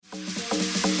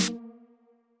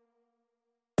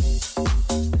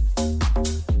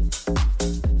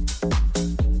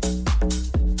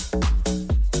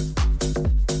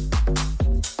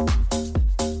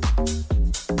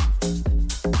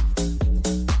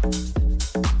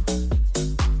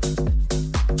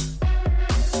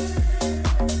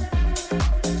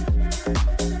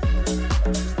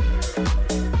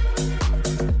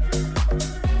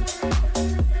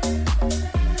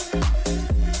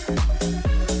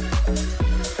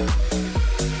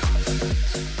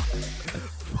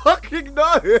fucking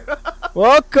know.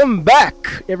 Welcome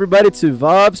back, everybody, to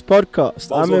Vaabs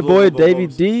podcast. I'm your boy Davey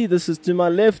D. This is to my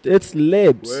left. It's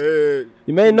Lebs. Wait.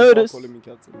 You may notice. Calling me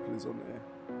Captain, please, on air.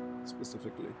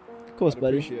 Specifically. Of course,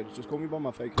 buddy. Appreciate it. Just call me by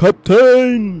my fake name.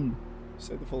 Captain.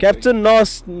 Say the full Captain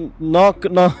Narcissism.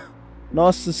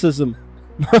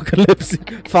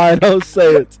 Narcolepsy. Fine, I'll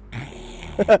say it.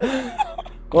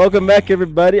 Welcome back,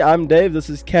 everybody. I'm Dave. This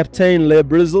is Captain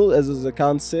Lebrizzle, as his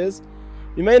account says.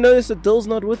 You may notice that Dill's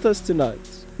not with us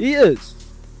tonight. He is.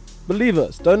 Believe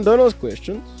us. Don't ask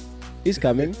questions. He's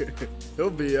coming. He'll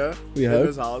be here. We in hope.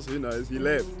 his house. Who knows? He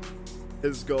left.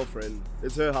 His girlfriend.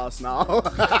 It's her house now.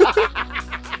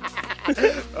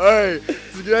 Alright,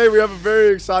 today we have a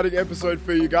very exciting episode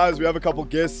for you guys. We have a couple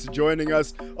guests joining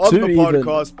us on the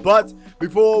podcast. But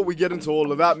before we get into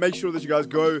all of that, make sure that you guys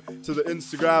go to the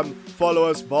Instagram, follow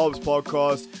us, Vaabs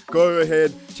Podcast. Go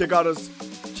ahead, check out us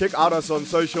on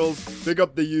socials. Pick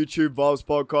up the YouTube Vaabs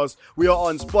Podcast. We are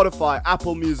on Spotify,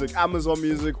 Apple Music, Amazon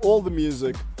Music, all the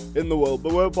music in the world.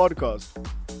 But we're a podcast.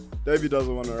 Davey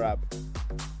doesn't want to rap.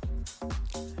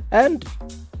 And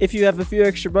if you have a few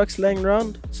extra bucks laying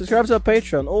around, subscribe to our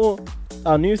Patreon or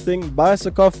our new thing, buy us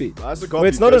a coffee. Buy us a coffee. Well,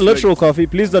 it's not a literal coffee.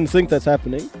 Please don't think that's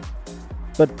happening.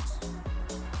 But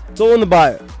it's all in the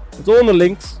bio. It's all in the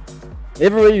links.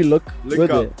 Everywhere you look, Link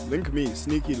we're up. there. Link me.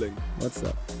 Sneaky link. What's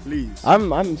up? Please.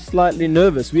 I'm slightly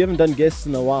nervous. We haven't done guests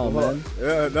in a while, man.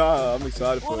 Yeah, nah, I'm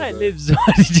excited for Why, it. Libs?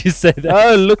 Why did you say that?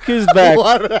 Oh, look who's back.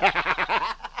 What?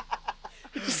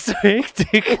 It's so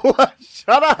hectic. What?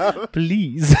 Shut up.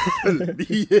 Please.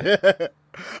 Yeah.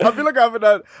 I feel like I haven't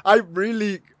had.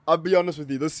 I'll be honest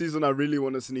with you. This season, I really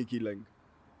want a sneaky link,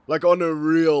 like on a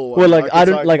real one. Well, like I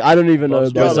it's don't, I don't even know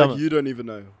Vaabs Yeah, about it. like you don't even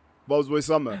know. Vaabs Boy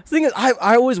Summer. The thing is,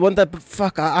 I always want that, but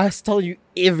fuck, I tell you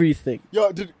everything.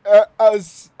 Yo, dude,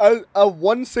 as a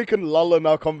 1 second lull in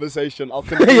our conversation, I'll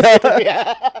continue.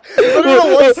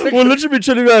 We'll literally be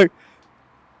chilling like,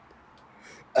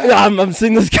 yeah, I'm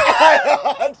seeing this guy.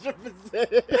 100%. I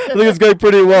think it's going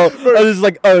pretty well. I was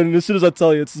like, oh, and as soon as I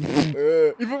tell you, it's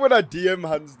Even when I DM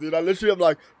Hans, dude, I'm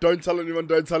like, don't tell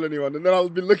anyone. And then I'll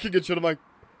be looking at you and I'm like,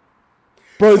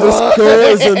 bro, this girl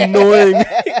is annoying.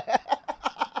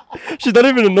 She's not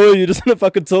even annoying you, just want to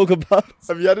fucking talk about.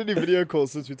 have you had any video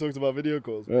calls since we talked about video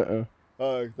calls?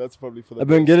 Oh, that's probably for the I've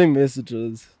been best. getting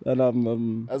messages, and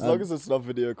I'm As long as it's not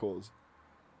video calls.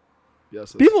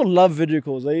 Yes. people love video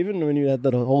calls. Like, even when you had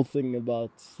that whole thing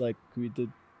about like we did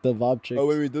the vibe check. Oh,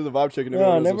 when we did the vibe check and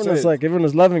Yeah, and everyone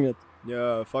was loving it.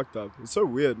 yeah, fucked up. It's so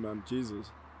weird, man.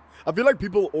 Jesus. I feel like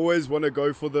people always want to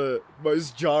go for the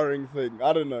most jarring thing.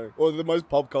 I don't know. Or the most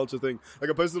pop culture thing. Like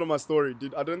I posted on my story,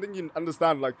 dude. I don't think you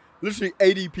understand. Like literally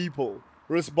 80 people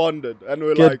responded and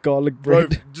were Get like, garlic bro,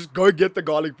 bread. just go get the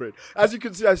garlic bread. As you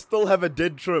can see, I still have a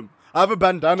dead trim. I have a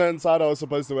bandana inside I was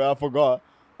supposed to wear. I forgot.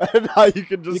 And now you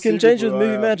can just You can see change me, with bro.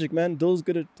 movie magic, man. Dill's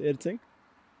good at editing.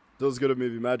 Dill's good at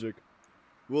movie magic.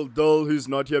 Will Dill, who's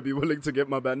not here, be willing to get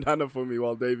my bandana for me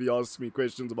while Davey asks me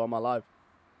questions about my life?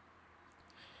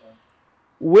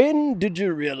 When did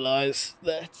you realize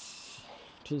that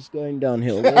it was going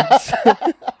downhill?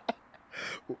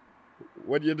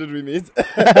 What year did we meet?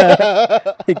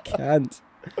 I can't.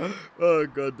 Oh,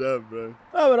 goddamn, bro.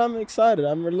 Oh, but I'm excited.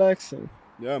 I'm relaxing.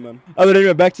 Yeah, man. Oh, but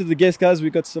anyway, back to the guests, guys.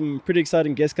 We've got some pretty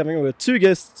exciting guests coming. We've got 2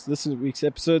 guests this week's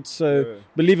episode. So, Yeah.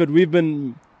 believe it, we've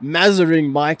been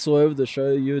mazzering mics all over the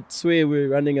show. You'd swear we're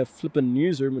running a flippin'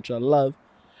 newsroom, which I love.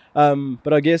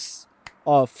 But I guess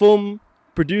our film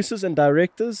producers and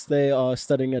directors, they are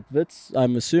studying at Wits,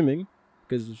 I'm assuming,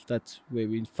 because that's where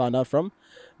we found out from.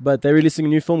 But they're releasing a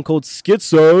new film called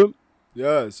Schizo.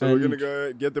 Yeah, so we're going to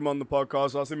go get them on the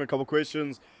podcast, ask them a couple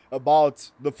questions about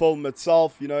the film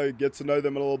itself, you know, get to know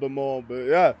them a little bit more. But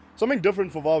yeah, something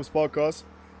different for Vaabs podcast.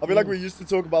 I feel like we used to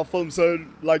talk about film, so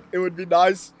like it would be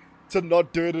nice to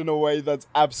not do it in a way that's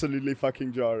absolutely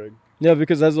fucking jarring. Yeah,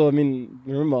 because as well, I mean,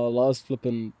 remember our last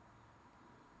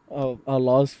our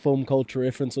last film culture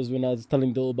reference was when I was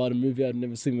telling Dill about a movie I'd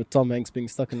never seen with Tom Hanks being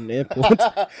stuck in an airport.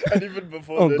 And even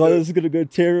before Oh that, god, this is gonna go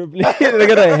terribly. They're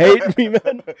gonna hate me,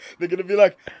 man. they're going to be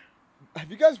like,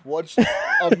 have you guys watched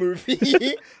a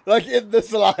movie like in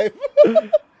this life?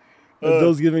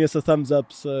 Dill's giving us a thumbs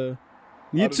up, so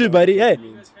you don't too, know buddy. what Hey, that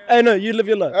means. hey, no, you live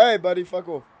your life. Hey, buddy, fuck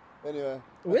off. Anyway.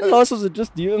 When last was it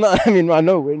just you? No, I mean, I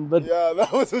know when, but Yeah,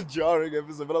 that was a jarring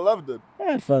episode, but I loved it.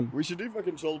 I had fun. We should do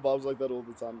fucking chill vibes like that all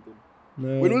the time, dude.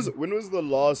 No. When was the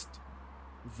last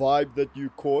vibe that you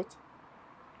caught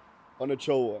on a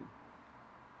chill one?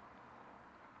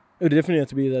 It would definitely have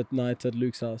to be that night at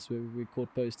Luke's house where we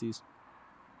caught posties.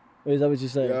 Or is that what you're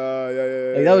saying?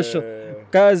 Yeah. Like, that was chill.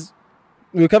 Guys,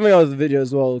 we were coming out with a video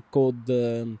as well called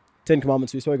 10 Ten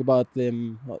Commandments. We spoke about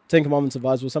them. Ten Commandments of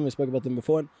Vaabs was something we spoke about them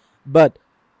before. But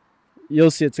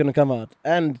you'll see it's going to come out.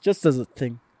 And just as a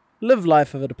thing, live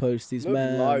life over the posties,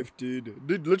 man. Live life, dude.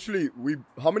 Dude, literally,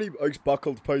 how many Oaks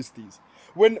buckled posties?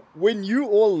 When you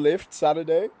all left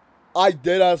Saturday, I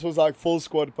deadass was like full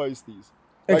squad posties.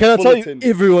 And Like, can I full tell you, attendance.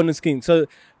 everyone is keen. So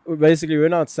basically, we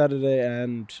went out Saturday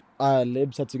and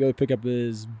Lebs had to go pick up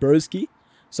his broski.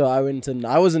 So I went and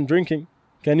I wasn't drinking.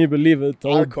 Can you believe it?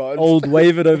 I can't. Old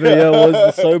Wavered over here was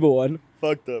the sober one.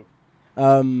 Fucked up.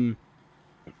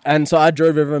 And so I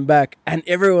drove everyone back and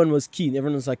everyone was keen.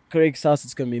 Everyone was like, Craig's house,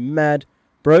 it's going to be mad.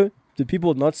 Bro, did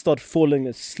people not start falling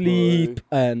asleep?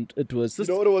 Bro. And it was You just...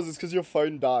 know what it was? It's because your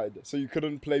phone died, so you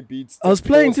couldn't play beats. I was to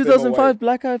playing force them 2005 away.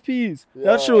 Black Eyed Peas. Yeah.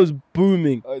 That shit was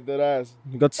booming. Oh, that ass.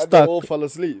 It got And they stuck. all fell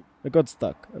asleep. It got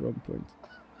stuck at one point.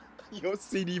 Your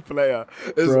CD player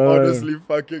is Bro. honestly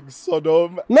fucking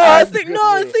Sodom. I and think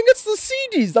Gomorrah. it's the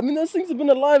CDs. I mean, those things have been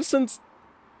alive since...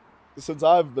 Since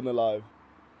I've been alive.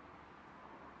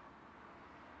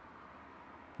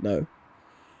 No.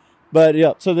 But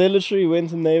yeah, so they literally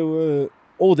went and they were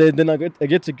all there. Then I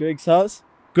get to Greg's house.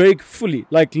 Greg fully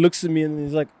like looks at me and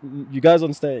he's like, "You guys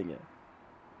aren't staying here."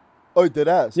 Oh, that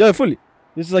ass. Yeah, fully.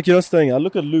 This is like, "You're not staying here." I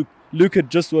look at Luke. Luke had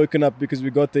just woken up because we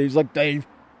got there. He's like, Dave,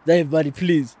 buddy,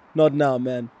 please. Not now,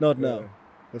 man. Not now.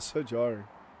 That's so jarring.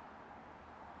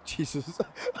 Jesus.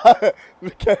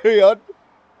 Carry on.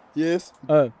 Yes.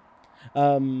 Oh.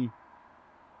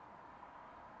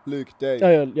 Luke, Dave.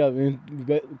 Yeah. I mean,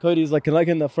 Cody's like, "Can I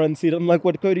get in the front seat?" I'm like,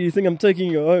 "What, Cody? You think I'm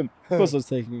taking you home?" Of course I was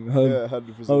taking you home. Yeah,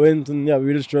 100%. I went and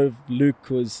we just drove. Luke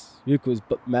was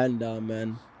man down,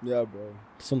 man. Yeah, bro.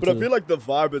 Some But I sort of- feel like the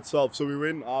vibe itself. So we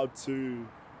went out to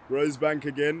Rosebank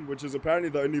again, which is apparently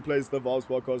the only place the Vaabs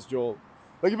podcast Joel.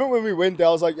 Like even when we went there,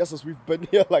 I was like, yes, we've been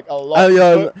here like a lot.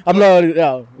 I'm not.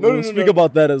 Yeah, No, we'll speak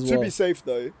about that as To well. be safe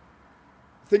though,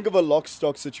 think of a lock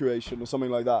stock situation or something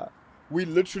like that. We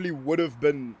literally would have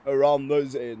been around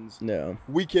those ends Yeah,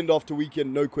 weekend after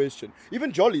weekend, no question.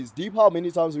 Even Jollies. Deep how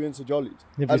many times we went to Jollies?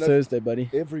 every And Thursday, buddy.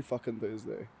 every fucking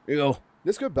Thursday. Yo,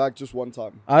 Let's go back just one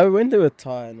time. I went there with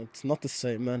Ty, and it's not the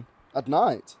same, man. At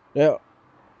night. Yeah,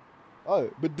 Oh,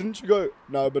 but didn't you go?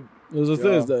 No, but it was a Yeah.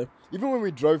 Thursday. even when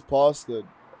we drove past it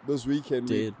this weekend,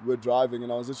 we Dude. were driving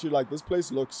and I was actually like, this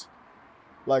place looks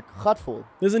like Gatful.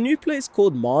 There's a new place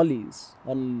called Marley's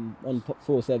on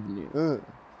 4th Avenue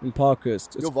in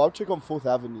Parkhurst. Your vibe check on 4th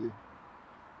Avenue.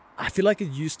 I feel like it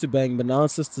used to bang, but now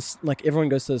it's just like everyone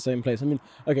goes to the same place. I mean,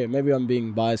 okay, maybe I'm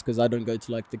being biased because I don't go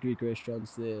to like the Greek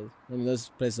restaurants there. I mean, those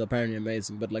places are apparently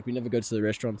amazing, but like we never go to the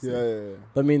restaurants Yeah, there. yeah, yeah.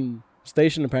 But I mean,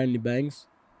 Station apparently bangs.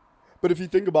 But if you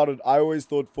think about it, I always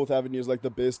thought 4th Avenue is like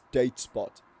the best date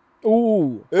spot.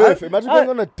 Ooh, Imagine going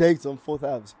on a date on 4th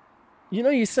Ave. You know,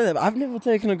 you said that. But I've never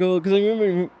taken a girl because I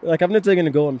remember, like, I've never taken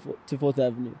a girl to 4th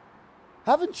Avenue.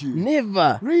 Haven't you?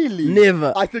 Never, Really?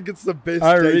 never. I think it's the best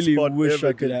I date really spot wish ever,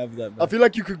 I could dude. have that. I Man. feel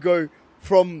like you could go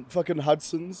from fucking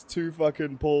Hudson's to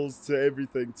fucking Paul's to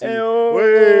everything. To Ayo,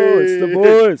 Wey. it's the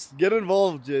boys. Get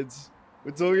involved, kids.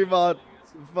 We're talking about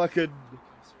fucking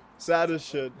sad as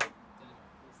shit.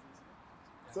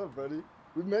 What's up, buddy?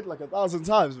 We've met like 1,000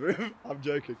 times, bro. I'm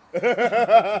joking.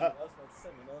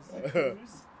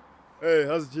 Hey,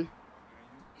 how's it, G?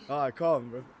 Alright, calm,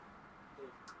 bro.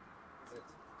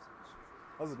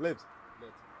 How's it, lit?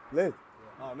 Lit?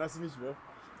 Ah, nice to meet you, bro.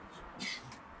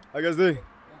 How you guys doing?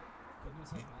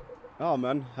 Oh,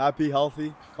 man. Happy,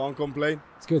 healthy, can't complain.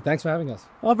 It's good. Thanks for having us.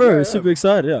 Oh, bro, Yeah, super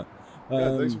excited. Yeah.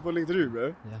 Yeah, thanks for pulling through,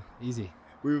 bro. Yeah, easy.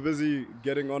 We were busy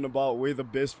getting on about where the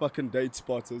best fucking date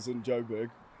spot is in Joburg.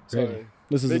 So, Really?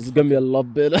 This Big is going to be a lot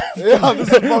better. yeah,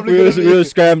 this is probably we going to were be...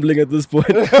 scrambling at this point.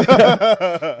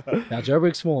 Now,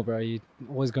 Joburg's small, bro. You're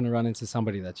always going to run into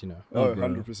somebody that you know. Oh, bro,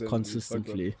 100%.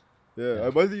 consistently. Yeah,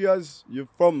 both of you guys, you're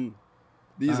from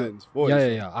these ends. Boys.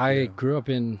 Yeah. I grew up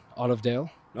in Olivedale.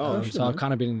 Oh, shit, so I've man.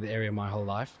 kind of been in the area my whole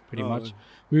life, pretty Oh, much. okay.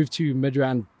 Moved to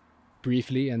Midrand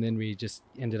briefly, and then we just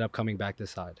ended up coming back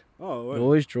this side. oh, It wait.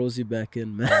 always draws you back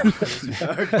in, man.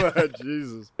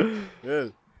 Jesus. Yeah.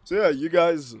 So yeah, you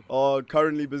guys are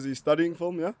currently busy studying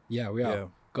film, yeah? Yeah, we are. Yeah.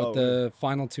 Got Oh, the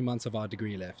final 2 months of our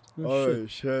degree left. Oh,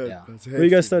 shit. Yeah. That's Where are you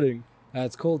guys hectic. studying?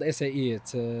 It's called SAE.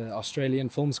 It's an Australian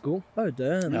film school. Oh,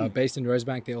 damn. Based in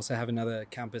Rosebank. They also have another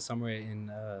campus somewhere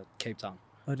in Cape Town.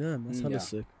 Oh, damn. That's hella Yeah.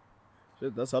 sick.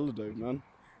 Shit, that's hella dope, man.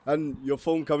 And your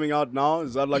film coming out now,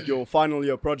 is that like your final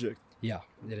year project? Yeah,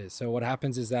 it is. So what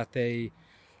happens is that they,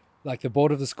 like the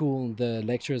board of the school, the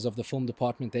lecturers of the film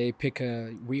department, they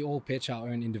we all pitch our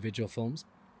own individual films,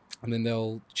 and then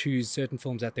they'll choose certain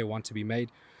films that they want to be made,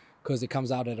 because it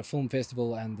comes out at a film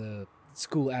festival, and the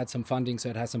school add some funding so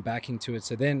it has some backing to it.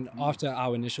 So then after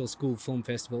our initial school film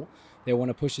festival, they want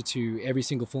to push it to every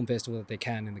single film festival that they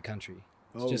can in the country.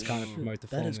 To just kind of promote the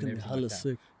film. That is going to be hella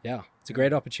sick. Yeah, it's a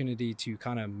great opportunity to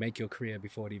kind of make your career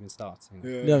before it even starts. You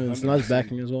know? Yeah, it's nice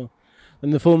backing as well.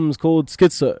 And the film's called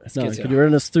Schizo. Now, could you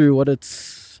run us through what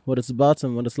it's about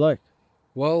and what it's like?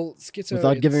 Well, Schizo...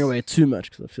 Without giving away too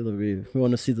much, because I feel that we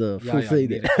want to see the full thing. You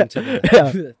need to come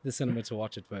to the cinema to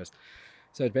watch it first.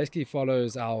 So it basically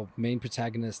follows our main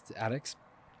protagonist, Alex.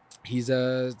 He's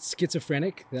a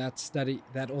schizophrenic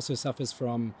that also suffers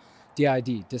from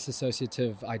DID,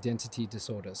 dissociative identity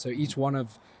disorder. So each one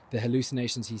of the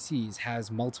hallucinations he sees has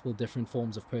multiple different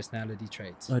forms of personality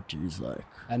traits. Oh, jeez,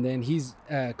 And then he's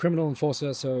a criminal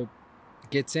enforcer, so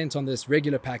gets sent on this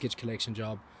regular package collection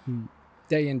job,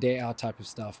 day in, day out type of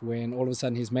stuff, when all of a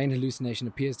sudden his main hallucination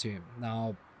appears to him.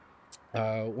 Now,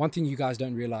 one thing you guys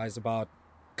don't realize about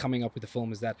coming up with the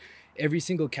film is that every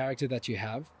single character that you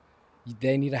have,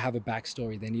 they need to have a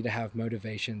backstory, they need to have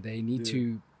motivation, they need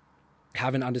to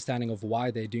have an understanding of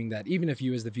why they're doing that, even if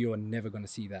you as the viewer are never going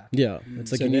to see that. Yeah,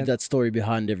 it's like you need that story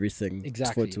behind everything.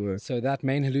 Exactly. For it to work. So that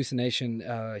main hallucination,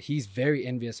 he's very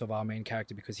envious of our main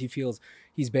character because he feels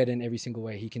he's better in every single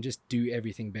way. He can just do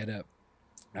everything better.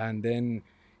 And then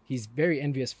he's very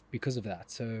envious because of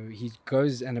that. So he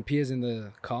goes and appears in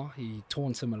the car. He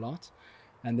taunts him a lot.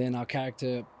 And then our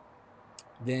character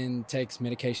then takes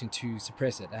medication to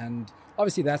suppress it. And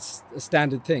obviously that's a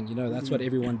standard thing, you know, that's what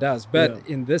everyone does. But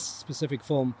in this specific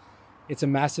film, it's a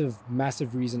massive,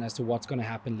 massive reason as to what's going to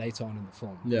happen later on in the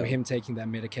film. For him taking that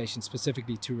medication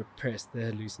specifically to repress the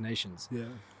hallucinations. Yeah.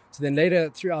 So then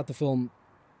later throughout the film,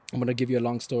 I'm going to give you a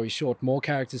long story short, more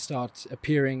characters start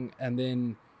appearing, and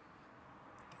then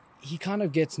he kind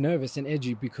of gets nervous and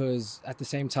edgy because at the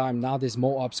same time, now there's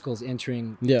more obstacles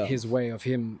entering his way of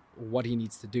him, what he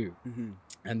needs to do.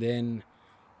 And then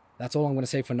that's all I'm going to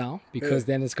say for now, because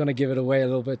then it's going to give it away a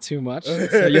little bit too much.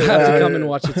 So you have to come and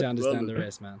watch it to understand the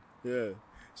rest, man. Yeah.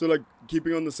 So like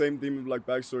keeping on the same theme of like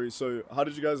backstory. So how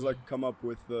did you guys like come up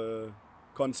with the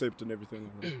concept and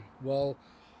everything? Well,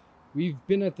 we've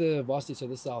been at the varsity, so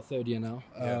this is our third year now.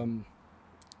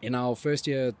 In our first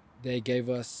year, they gave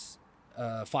us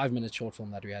a 5-minute short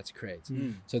film that we had to create.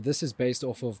 So this is based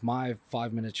off of my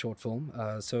 5-minute short film.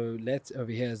 So Let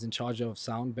over here is in charge of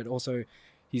sound, but also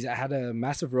he's had a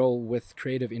massive role with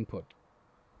creative input.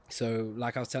 So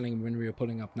like I was telling him when we were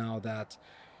pulling up now, that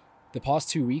the past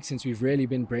 2 weeks since we've really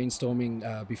been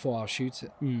brainstorming before our shoot,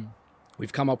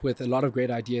 we've come up with a lot of great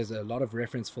ideas, a lot of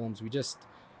reference films. We just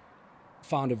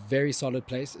found a very solid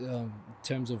place in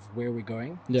terms of where we're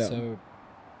going. So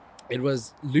it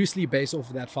was loosely based off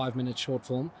of that 5-minute short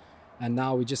film, and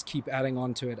now we just keep adding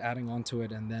on to it,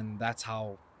 and then that's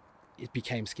how it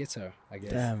became Schizo, I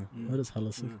guess. Damn, what is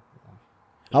hella sick.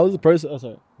 How was the process?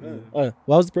 What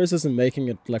was the process in making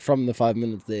it, like from the 5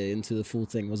 minutes there into the full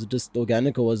thing? Was it just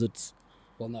organic, or was it?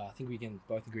 Well, no, I think we can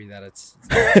both agree that it's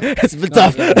it's a bit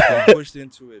tough. Pushed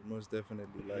into it, most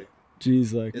definitely. Like,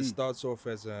 jeez, like it starts off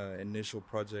as an initial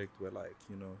project where, like,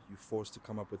 you know, you're forced to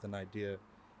come up with an idea,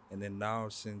 and then now,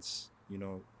 since, you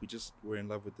know, we're in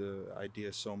love with the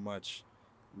idea so much,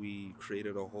 we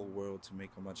created a whole world to make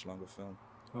a much longer film.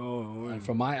 And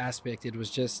from my aspect, it was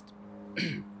just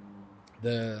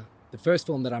the first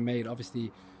film that I made.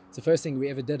 Obviously, it's the first thing we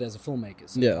ever did as a filmmaker.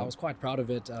 So I was quite proud of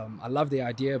it. I love the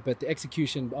idea, but the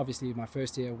execution, obviously, my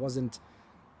first year wasn't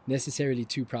necessarily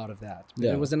too proud of that. But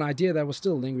it was an idea that was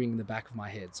still lingering in the back of my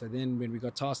head. So then when we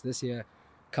got tasked this year,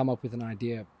 come up with an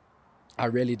idea, I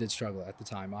really did struggle at the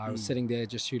time. I was sitting there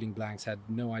just shooting blanks, had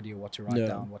no idea what to write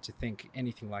down, what to think,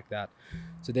 anything like that.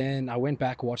 So then I went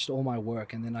back, watched all my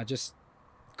work, and then I just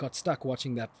got stuck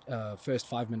watching that first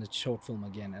 5-minute short film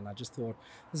again. And I just thought,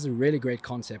 this is a really great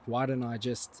concept. Why don't I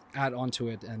just add onto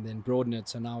it and then broaden it?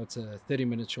 So now it's a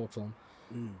 30-minute short film.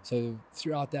 So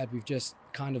throughout that, we've just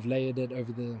kind of layered it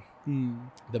over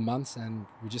the months, and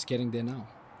we're just getting there now.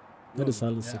 That is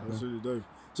hella sick, that's really dope.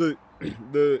 So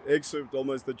the excerpt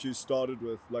almost that you started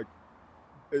with, like,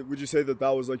 would you say that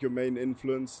was like your main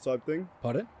influence type thing?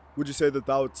 Pardon? Would you say that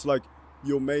that's like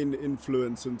your main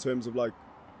influence in terms of like,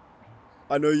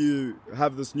 I know you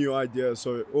have this new idea,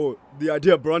 or the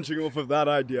idea branching off of that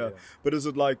idea, but is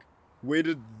it like, where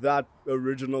did that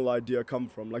original idea come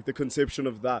from? Like the conception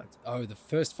of that? Oh, the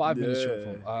first 5-minute short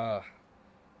film.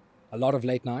 A lot of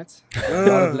late nights. A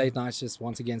lot of late nights just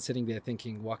once again sitting there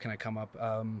thinking, what can I come up?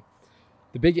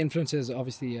 The big influences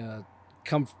obviously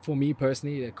come for me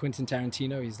personally, Quentin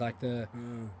Tarantino. He's like the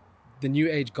new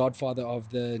age godfather of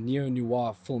the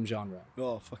neo-noir film genre.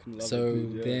 Oh, fucking love it. So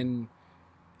then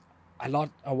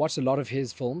I watched a lot of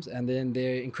his films, and then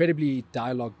they're incredibly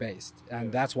dialogue based,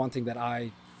 and that's one thing that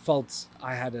I felt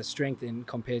I had a strength in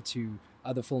compared to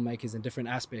other filmmakers in different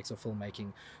aspects of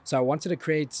filmmaking. So I wanted to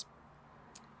create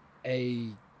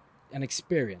an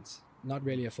experience, not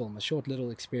really a film, a short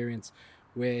little experience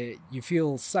where you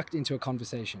feel sucked into a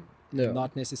conversation,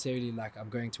 not necessarily like I'm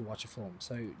going to watch a film.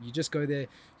 So you just go there,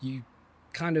 you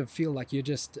kind of feel like you're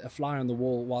just a fly on the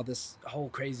wall while this whole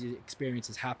crazy experience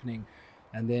is happening.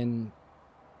 And then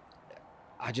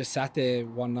I just sat there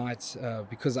one night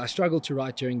because I struggled to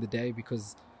write during the day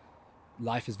because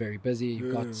life is very busy.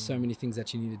 You've got so many things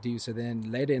that you need to do. So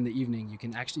then later in the evening, you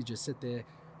can actually just sit there.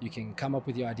 You can come up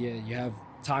with your idea. You have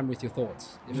time with your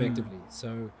thoughts, effectively.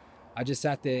 So I just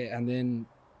sat there, and then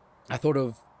I thought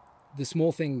of the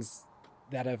small things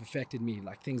that have affected me,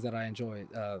 like things that I enjoy.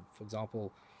 For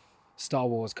example, Star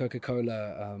Wars,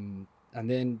 Coca-Cola, and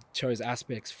then chose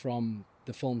aspects from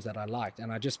the films that I liked,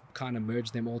 and I just kind of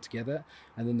merged them all together,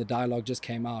 and then the dialogue just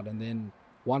came out. And then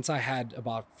once I had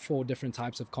about 4 different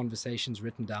types of conversations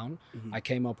written down, I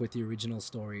came up with the original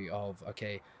story of,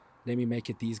 okay, let me make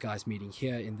it these guys meeting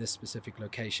here in this specific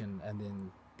location, and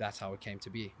then that's how it came to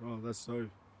be. Oh, that's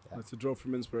a draw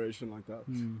from inspiration like that.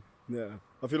 Yeah,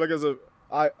 I feel like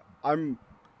I'm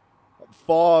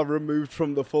far removed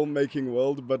from the filmmaking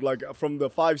world, but like from the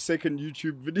 5-second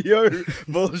YouTube video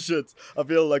bullshit, I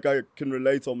feel like I can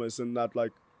relate almost in that,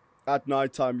 like at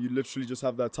nighttime you literally just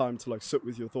have that time to like sit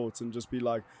with your thoughts and just be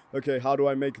like, okay, how do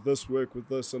I make this work with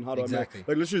this, and how do I make,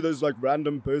 like literally those like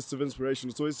random bursts of inspiration.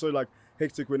 It's always so like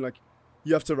hectic when like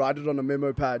you have to write it on a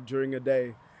memo pad during a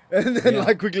day. And then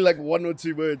like quickly like 1 or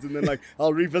 2 words, and then like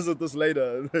I'll revisit this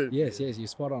later. yes, you're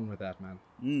spot on with that, man.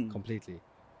 Completely.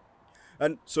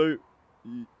 And so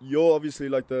you're obviously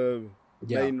like the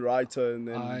main writer, and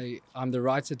then I'm the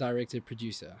writer, director,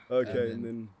 producer. Okay, and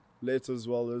then later as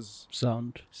well as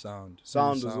sound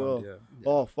as well. Yeah.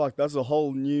 Oh fuck, that's a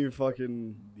whole new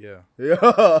fucking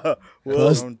That's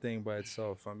its own thing by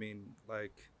itself. I mean,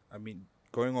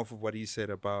 going off of what he said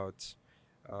about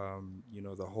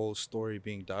the whole story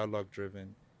being dialogue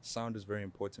driven, sound is very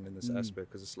important in this aspect,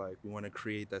 because it's like we want to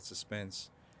create that suspense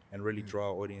and really draw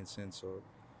our audience in. So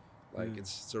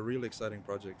it's a real exciting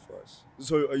project for us.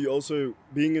 So are you also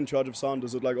being in charge of sound?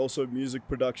 Is it like also music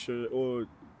production or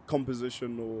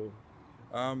composition or?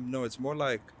 No, it's more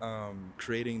like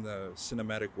creating the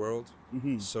cinematic world.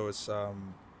 So it's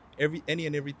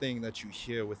everything that you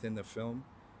hear within the film,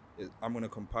 I'm going to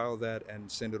compile that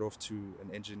and send it off to an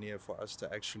engineer for us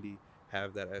to actually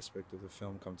have that aspect of the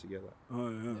film come together. Oh,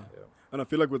 yeah. And I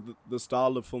feel like with the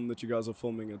style of film that you guys are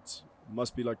filming, it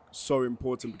must be like so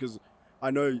important, because I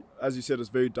know, as you said, it's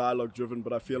very dialogue driven,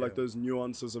 but I feel like those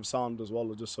nuances of sound as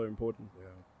well are just so important.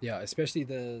 Yeah, especially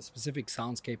the specific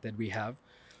soundscape that we have.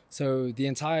 So the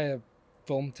entire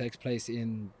film takes place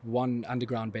in one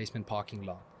underground basement parking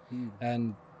lot.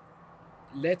 And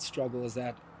let's struggle is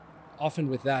that often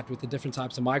with the different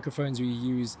types of microphones we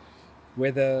use,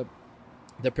 whether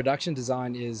the production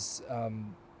design is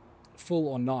full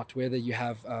or not, whether you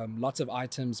have lots of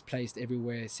items placed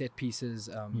everywhere, set pieces,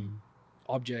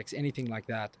 objects, anything like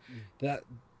that, that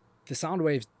the sound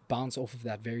waves bounce off of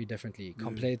that very differently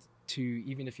compared to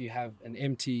even if you have an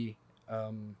empty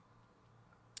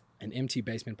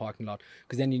basement parking lot,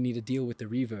 because then you need to deal with the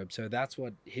reverb. So that's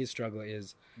what his struggle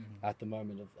is at the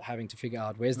moment, of having to figure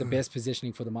out where's the best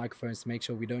positioning for the microphones to make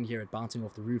sure we don't hear it bouncing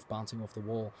off the roof, bouncing off the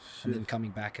wall, and then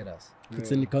coming back at us. If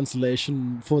it's any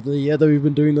consolation for the year that we've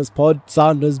been doing this pod,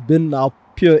 sound has been our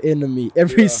pure enemy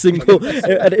every single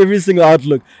at every single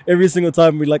outlook. Every single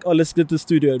time we're like, oh, let's get the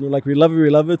studio, and we're like, we love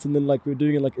it, and then like we're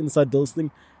doing it like inside Dill's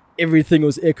thing, everything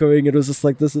was echoing. It was just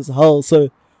like, this is hell. So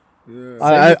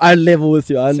I level with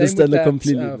you. I understand it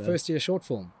completely. First year short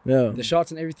film. The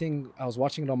shots and everything, I was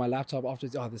watching it on my laptop after.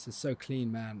 Oh, this is so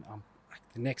clean, man. I'm like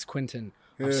the next Quentin.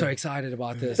 I'm so excited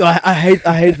about this. So I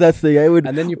hate that thing.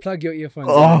 And then you plug your earphones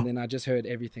in, and then I just heard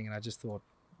everything, and I just thought,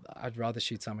 I'd rather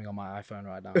shoot something on my iPhone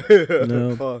right now.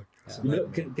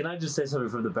 Can I just say something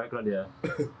from the background here?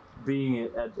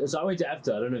 So I went to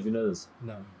AFTA. I don't know if you know this.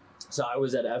 No. So I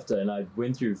was at AFTA, and I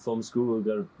went through film school,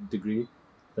 got a degree.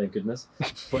 Thank goodness.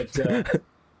 But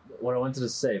what I wanted to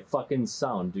say, fucking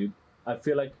sound, dude. I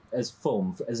feel like as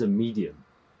film, as a medium,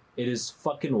 it is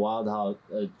fucking wild how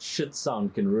a shit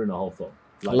sound can ruin a whole film.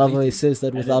 Like, I love how he says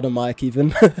that without a mic even.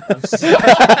 Guys,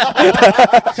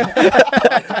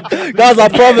 I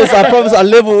promise I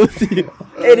level with you.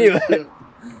 Anyway.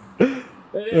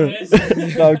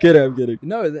 No, I'm kidding.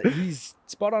 No, he's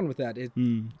spot on with that. It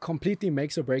completely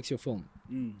makes or breaks your film.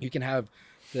 You can have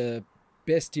the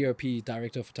best DOP,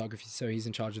 director of photography, so he's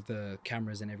in charge of the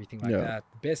cameras and everything like that.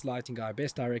 The best lighting guy,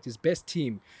 best directors, best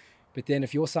team. But then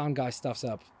if your sound guy stuffs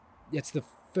up, it's the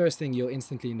first thing you'll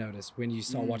instantly notice when you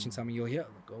start watching something. You'll hear,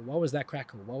 what was that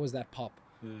crackle? What was that pop?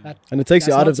 And it takes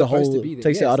you that's out not of the supposed to whole. be there.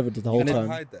 Takes you Yes. out of it the whole And it- time.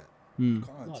 Hide that. You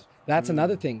can't. That's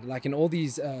another thing. Like in all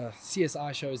these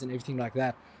CSI shows and everything like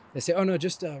that, they say, oh no,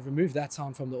 just remove that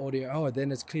sound from the audio. Oh,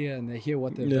 then it's clear and they hear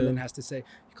what the villain has to say.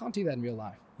 You can't do that in real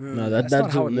life. No, That's that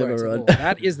not how will it never works at run. all.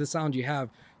 That is the sound you have.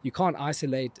 You can't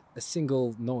isolate a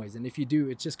single noise. And if you do,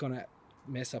 it's just going to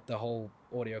mess up the whole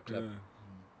audio clip.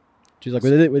 She's like,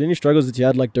 were there any struggles that you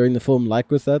had like during the film,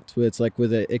 like with that, where it's like with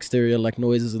the exterior like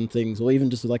noises and things, or even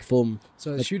just with like film?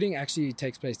 So the shooting actually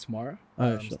takes place tomorrow.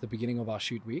 It's the beginning of our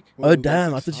shoot week. Oh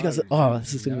damn! I thought you guys.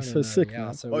 This is gonna be No, so no, sick, yeah,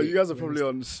 man. so Oh, we- you guys are we probably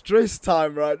understand. on stress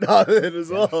time right now then as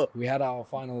well. We had our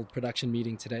final production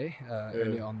meeting today,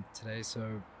 earlier on today, so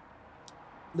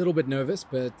a little bit nervous,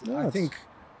 but I Nice. think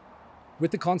with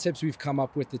the concepts we've come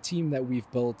up with, the team that we've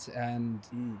built, and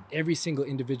every single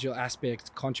individual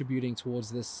aspect contributing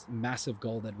towards this massive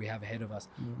goal that we have ahead of us,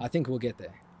 I think we'll get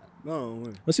there. No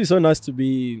way. Must be so nice to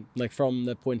be like from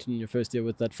that point in your first year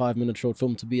with that 5-minute short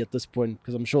film to be at this point,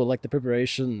 because I'm sure like the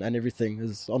preparation and everything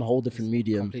is on a whole different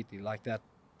medium. Completely. Like that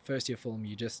first year film,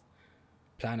 you just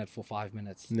plan it for 5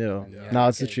 minutes. Yeah. And Now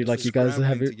it's okay, literally this like is you guys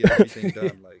have Scrambling it. to get everything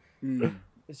done. Like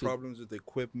It's problems with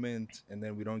equipment, and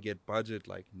then we don't get budget.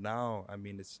 Like now, I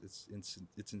mean, it's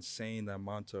insane the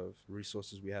amount of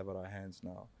resources we have at our hands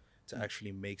now to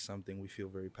actually make something we feel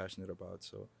very passionate about.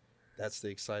 So that's the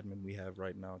excitement we have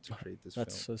right now to create this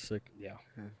That's film. so sick. Yeah.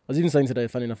 I was even saying today,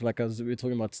 funny enough, like we were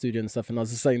talking about studio and stuff, and I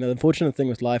was just saying the unfortunate thing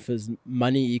with life is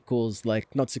money equals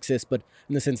like not success, but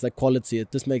in the sense like quality.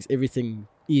 It just makes everything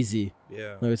easy.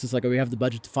 Yeah. No, it's just like we have the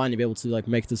budget to finally be able to like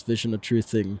make this vision a true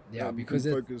thing. Yeah, because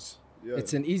focus. Yeah.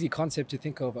 it's an easy concept to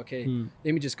think of, okay,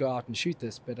 let me just go out and shoot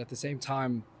this. But at the same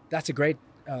time, that's a great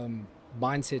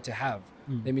mindset to have.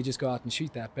 Let me just go out and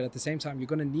shoot that. But at the same time, you're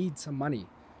going to need some money,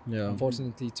 Yeah.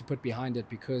 unfortunately, to put behind it,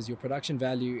 because your production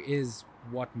value is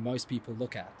what most people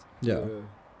look at. Yeah.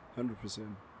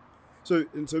 100%. So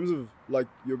in terms of like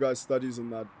your guys' studies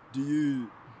and that, do you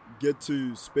get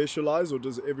to specialize, or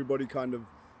does everybody kind of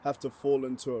have to fall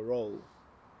into a role?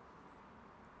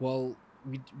 Well,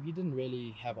 we didn't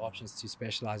really have options to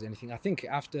specialize anything. I think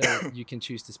after you can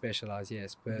choose to specialize,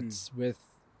 yes. But with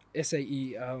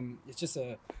SAE, it's just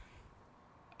a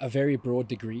very broad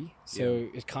degree. So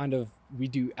it kind of, we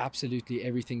do absolutely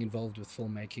everything involved with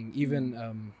filmmaking.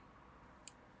 Even,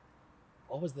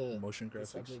 what was the Motion the graphics.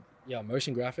 subject? Yeah,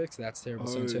 motion graphics. That's terrible.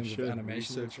 So in Oh, terms shit. of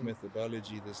animation, Research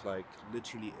methodology, there's like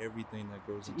literally everything that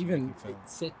goes into even making film.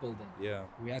 set building. Yeah.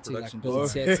 We had to like Production build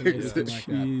design. sets and everything like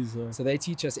that. Jesus. So they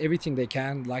teach us everything they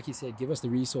can. Like you said, give us the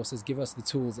resources, give us the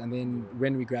tools, and then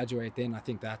when we graduate, then I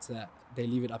think that's that. They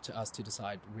leave it up to us to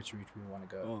decide which route we want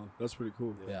to go. Oh, that's pretty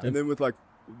cool. Yeah. And then with like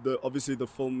obviously the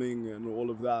filming and all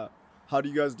of that, how do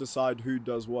you guys decide who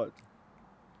does what?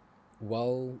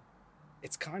 Well,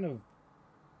 it's kind of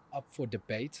up for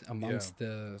debate amongst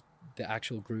the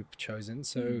actual group chosen.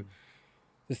 So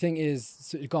the thing is,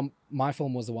 so my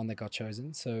film was the one that got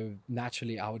chosen. So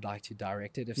naturally, I would like to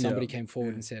direct it. If somebody came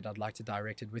forward and said, I'd like to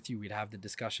direct it with you, we'd have the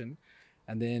discussion.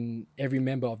 And then every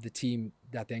member of the team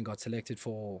that then got selected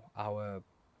for our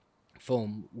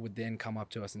film would then come up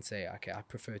to us and say, okay, I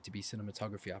prefer to be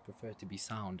cinematography, I prefer to be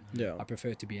sound, Yeah. I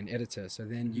prefer to be an editor. So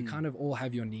then you kind of all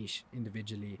have your niche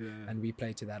individually, and we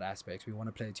play to that aspect. We want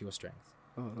to play to your strengths.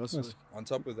 Oh, that's On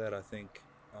top of that, I think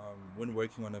when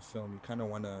working on a film, you kind of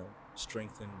want to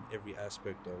strengthen every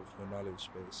aspect of your knowledge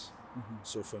base.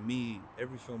 So for me,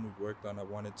 every film we've worked on, I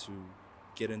wanted to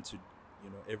get into,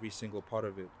 every single part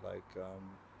of it. Like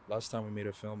last time we made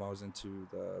a film, I was into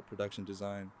the production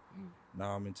design.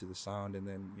 Now I'm into the sound, and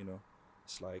then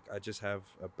it's like I just have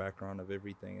a background of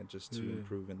everything, and just to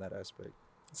improve in that aspect.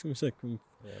 That's gonna be sick.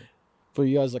 Yeah. For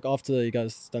you guys, like after you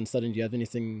guys done studying, do you have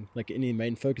anything like any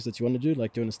main focus that you want to do?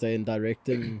 Like, do you want to stay in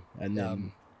directing and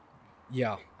then?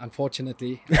 Yeah,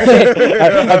 unfortunately.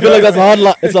 I feel like that's a hard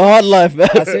life. It's a hard life, man.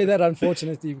 I say that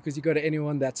unfortunately because you go to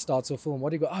anyone that starts a film.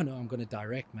 What do you go? Oh no, I'm going to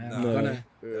direct, man. I'm No. gonna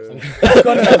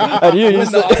And you win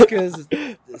used the to-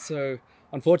 Oscars. So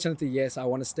unfortunately, yes, I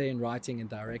want to stay in writing and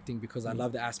directing because I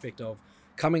love the aspect of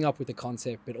coming up with a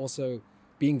concept, but also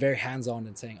being very hands-on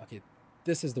and saying, okay,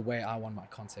 this is the way I want my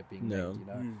concept being Yeah.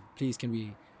 made. Please, can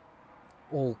we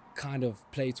all kind of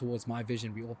play towards my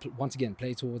vision? We all once again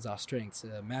play towards our strengths,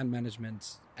 man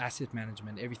management, asset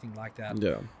management, everything like that.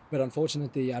 Yeah, But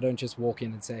unfortunately, I don't just walk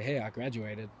in and say, hey, I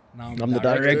graduated. Now I'm a the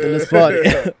director in this part.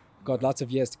 Got lots of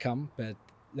years to come, but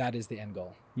that is the end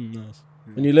goal. Nice.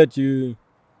 And you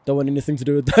don't want anything to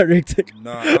do with directing.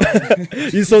 No,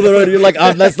 You saw the road. You're like,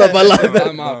 that's not my life.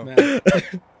 I'm out, man.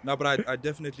 No, but I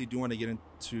definitely do want to get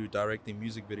into directing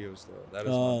music videos though. That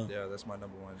is that's my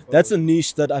number one. That's a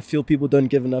niche that I feel people don't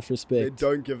give enough respect. They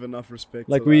don't give enough respect.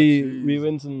 Like to we that.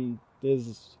 went and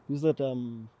who's that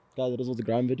guy that does all the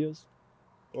grime videos?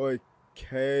 Oi,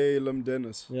 Caleb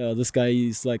Dennis. Yeah, this guy,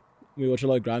 he's like, we watch a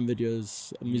lot of grime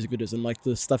videos, music videos, and like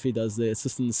the stuff he does there, it's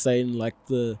just insane. Like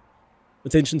the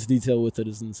attention to detail with it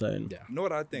is insane. Yeah. You know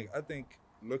what I think? I think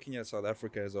looking at South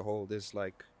Africa as a whole, there's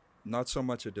like not so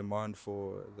much a demand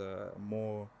for the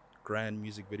more grand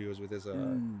music videos where there's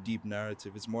a deep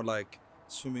narrative. It's more like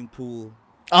swimming pool.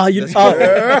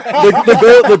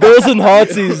 The girls in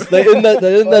Hearties, they're in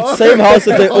that same house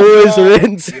that they always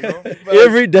rent. You know?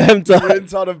 Every damn time.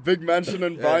 Rent out a big mansion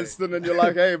in Bryanston, and you're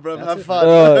like, hey, bro, have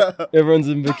fun. Everyone's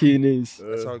in bikinis.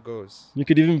 That's how it goes. You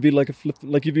could even be like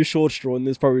you'd be short straw, and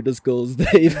there's probably just girls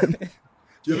there. Even. Do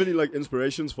you have any like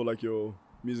inspirations for like your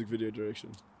music video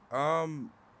direction?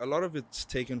 A lot of it's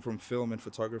taken from film and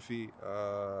photography.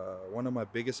 One of my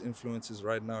biggest influences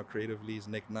right now creatively is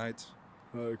Nick Knight.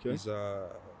 Okay. He's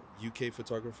UK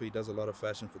photography. He does a lot of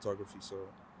fashion photography. So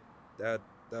that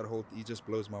whole, he just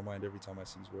blows my mind every time I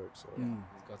see his work. So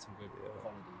He's got some good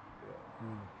quality.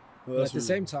 Well, But that's at the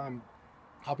same time,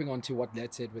 hopping on to what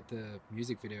Led said with the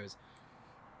music videos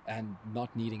and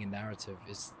not needing a narrative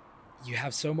is you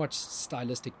have so much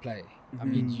stylistic play. I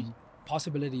mean,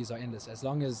 possibilities are endless as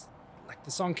long as like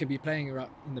the song can be playing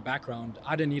around in the background.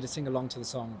 I don't need to sing along to the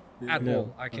song at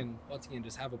all. I can once again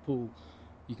just have a pool.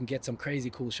 You can get some crazy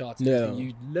cool shots. And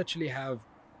you literally have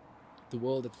the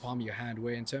world at the palm of your hand,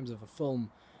 where in terms of a film,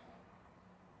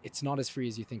 it's not as free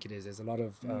as you think it is. There's a lot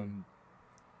of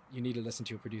you need to listen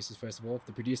to your producers first of all. If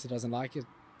the producer doesn't like it,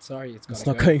 sorry, it's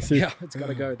not going through. Yeah, it's got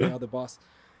to go. They are the boss.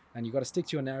 And you got to stick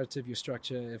to your narrative, your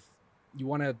structure. If you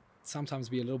want to sometimes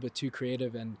be a little bit too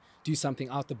creative and do something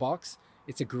out the box,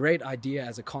 it's a great idea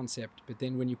as a concept, but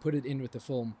then when you put it in with the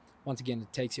film, once again,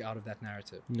 it takes you out of that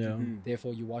narrative. Yeah.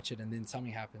 Therefore, you watch it and then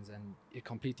something happens and it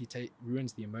completely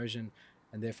ruins the immersion,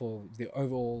 and therefore the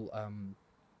overall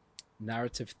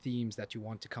narrative themes that you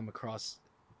want to come across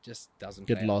just doesn't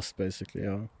Get play lost, basically,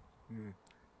 yeah.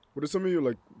 What are some of your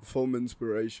like film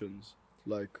inspirations?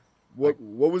 Like, what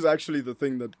was actually the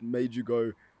thing that made you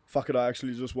go, fuck it, I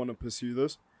actually just want to pursue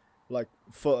this? Like,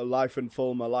 for a life in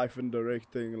film, a life in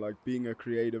directing, like being a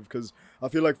creative, because I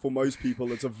feel like for most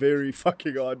people it's a very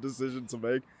fucking hard decision to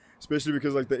make, especially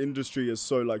because like the industry is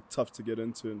so like tough to get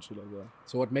into and shit like that.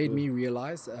 So what made me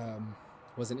realize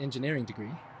was an engineering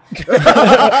degree. It's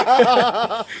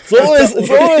always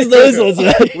those ones,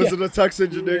 right? Was it a tax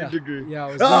engineering degree? Yeah,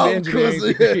 I was doing the engineering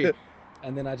degree.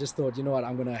 And then I just thought, you know what,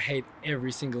 I'm going to hate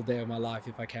every single day of my life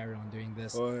if I carry on doing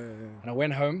this. And I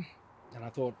went home and I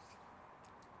thought,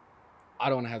 I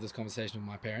don't want to have this conversation with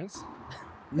my parents.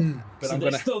 But So I'm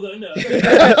they going to... still don't know.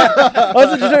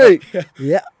 What's engineering?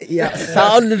 Yeah,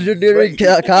 sound engineering,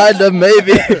 kind of,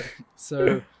 maybe.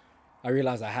 So I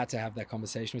realized I had to have that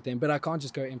conversation with them, but I can't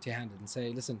just go empty-handed and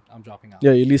say, listen, I'm dropping out.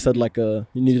 Yeah, you at least had like you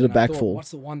needed a And I thought, backfall.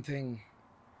 what's the one thing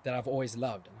that I've always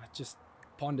loved? And I just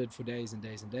pondered for days and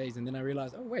days and days. And then I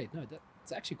realized, oh, wait, no,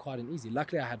 that's actually quite an easy.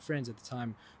 Luckily, I had friends at the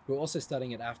time who were also studying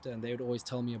it after, and they would always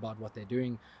tell me about what they're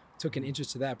doing. Took an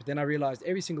interest to that. But then I realized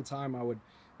every single time I would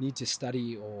need to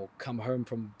study or come home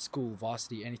from school,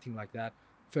 varsity, anything like that,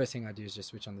 first thing I do is just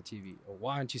switch on the TV. Or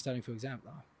why aren't you studying for exam?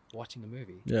 Oh, watching a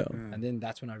movie. Yeah. And then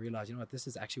that's when I realized, you know what, this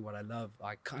is actually what I love.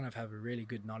 I kind of have a really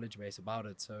good knowledge base about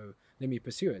it. So let me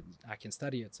pursue it. I can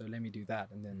study it. So let me do that.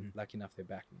 And then lucky enough, they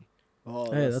backed me.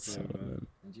 Oh, Hey, that's And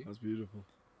beautiful.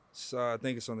 So I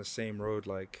think it's on the same road.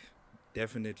 Like,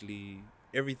 definitely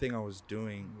everything I was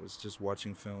doing was just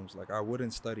watching films. Like, I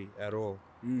wouldn't study at all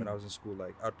when I was in school.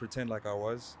 Like, I'd pretend like I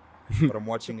was, but I'm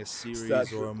watching a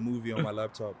series or a movie on my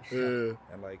laptop. Yeah.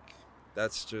 And like,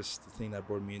 that's just the thing that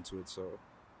brought me into it. So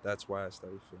that's why I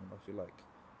studied film. I feel like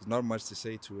there's not much to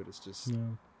say to it. It's just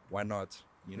why not?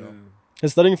 You know.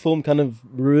 Has studying film kind of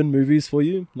ruined movies for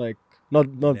you? Like, not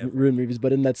Never. ruin movies,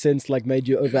 but in that sense, like made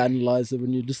you overanalyze it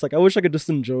when you're just like, I wish I could just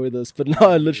enjoy this, but now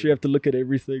I literally have to look at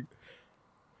everything.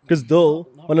 Because Dill,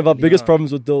 one of our biggest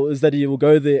problems with Dill is that he will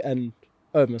go there and...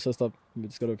 Oh, so stop. We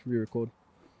just got to re-record.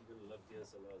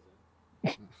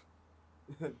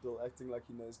 Dill acting like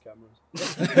he knows cameras.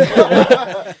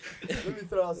 Let me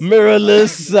throw out some-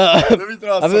 Mirrorless. Let me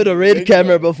throw out I've some heard a red link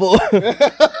camera there. before.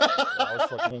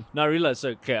 Now I realized,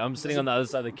 okay, I'm sitting on the other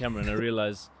side of the camera and I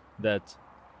realized that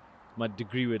my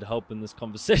degree would help in this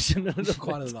conversation a little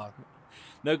quite bit. a lot.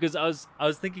 No, because I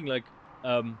was thinking like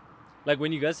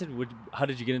when you guys said, how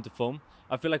did you get into film?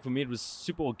 I feel like for me it was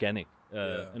super organic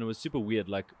and it was super weird.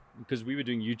 Like, because we were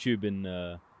doing YouTube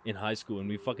in high school and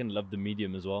we fucking loved the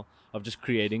medium as well of just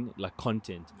creating like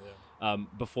content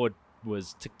before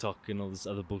was TikTok and all this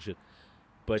other bullshit.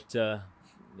 But yeah,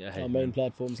 hey, Our main man.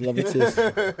 platforms love it. Yes.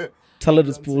 Tell it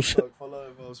it's bullshit. Follow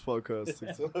Vaabs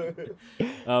podcast.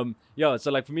 Yeah,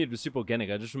 so like for me it was super organic.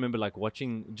 I just remember like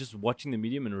watching the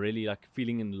medium and really like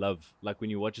feeling in love, like when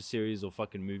you watch a series or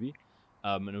fucking movie,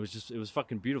 and it was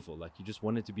fucking beautiful. Like you just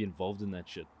wanted to be involved in that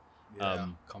shit.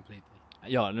 Completely.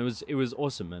 Yeah, and it was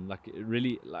awesome, man. Like it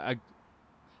really, like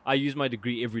I use my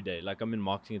degree every day. Like I'm in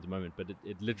marketing at the moment, but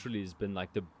it literally has been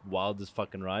like the wildest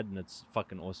fucking ride, and it's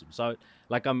fucking awesome. So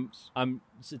like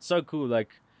it's so cool.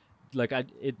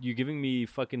 You're giving me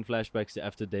fucking flashbacks to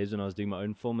after days when I was doing my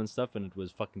own film and stuff, and it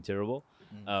was fucking terrible,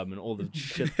 and all the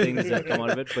shit things that come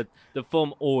out of it. But the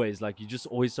film always, like, you're just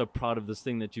always so proud of this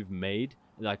thing that you've made,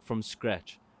 like from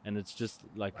scratch, and it's just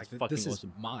like it's fucking this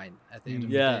awesome. is mine at the end of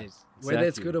Yeah, the day. Whether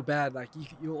it's exactly. good or bad, like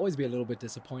you'll always be a little bit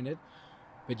disappointed,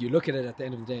 but you look at it at the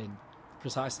end of the day and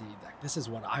precisely like this is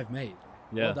what I've made.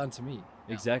 Yeah. Well done to me.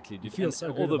 Yeah. Exactly, dude. feel And so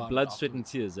all good the about it blood, sweat, and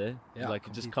afterwards. tears, Yeah, like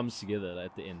it just completely. comes together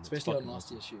at the end. It's Especially on fucking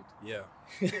last awesome. year's shoot.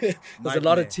 Yeah. There's a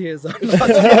lot of Nightmare. tears on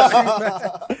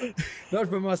last year's shoot. Not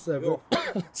from us though,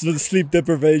 but So the sleep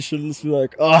deprivations, we're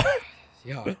like, oh.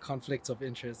 yeah, conflicts of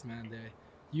interest, man.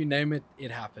 You name it,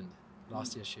 it happened.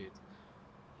 Last year's shoot.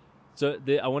 So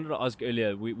I wanted to ask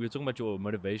earlier. We were talking about your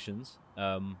motivations.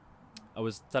 I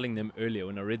was telling them earlier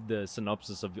when I read the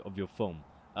synopsis of your film.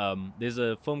 There's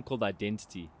a film called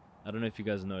Identity. I don't know if you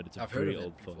guys know it. It's a I've heard very of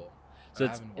old it film. before. So I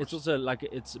it's haven't watched also like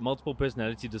it's multiple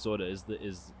personality disorder is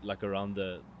like around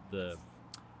the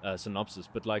synopsis,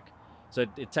 but like so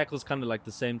it tackles kind of like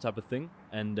the same type of thing,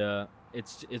 and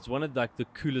it's one of like the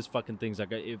coolest fucking things.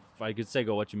 Like if I could say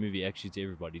go watch a movie, actually to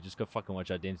everybody, just go fucking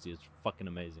watch Identity. It's fucking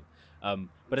amazing.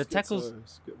 But it tackles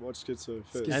Watch Schizo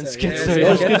first. and Schizo, Schizo.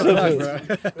 yeah, Yeah, get the Schizo.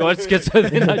 plug, bro. Go watch Schizo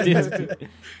then Identity.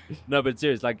 No, but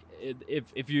serious, like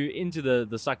if you're into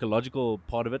the psychological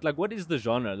part of it, like what is the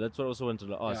genre? That's what I also wanted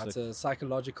to ask. Yeah, it's like, a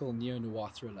psychological neo-noir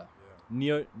thriller.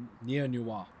 neo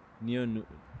Neo-noir.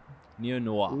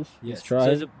 noir. Let's Yes. try.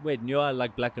 So is it, wait, noir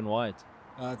like black and white?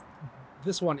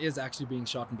 This one is actually being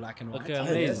shot in black and white. Okay, Yes.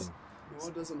 amazing.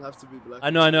 One doesn't have to be black. I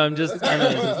know. I'm just. I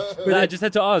know. But I just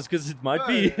had to ask because it might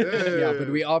be. Yeah, but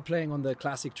we are playing on the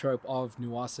classic trope of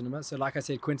noir cinema. So like I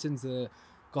said, Quentin's the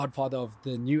godfather of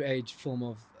the new age form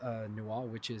of noir,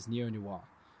 which is neo-noir.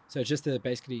 So it's just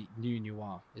basically new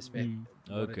noir, what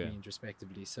Okay. it means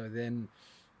respectively. So then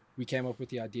we came up with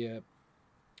the idea.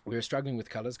 We were struggling with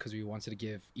colors because we wanted to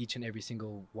give each and every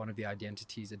single one of the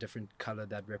identities a different color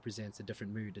that represents a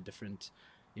different mood, a different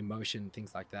emotion,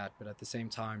 things like that. But at the same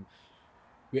time,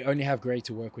 we only have gray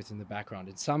to work with in the background.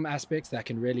 In some aspects, that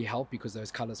can really help because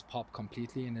those colors pop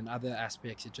completely. And in other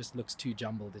aspects, it just looks too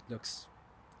jumbled. It looks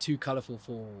too colorful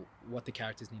for what the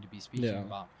characters need to be speaking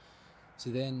about. So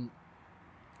then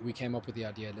we came up with the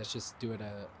idea, let's just do it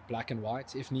a black and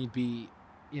white. If need be,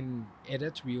 in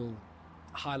edit, we'll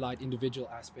highlight individual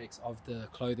aspects of the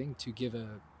clothing to give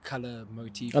a color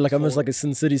motif. Like almost for- like a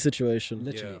Sin City situation.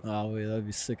 literally. Oh, yeah, that'd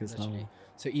be sick as Literally. hell.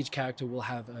 So each character will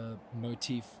have a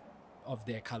motif of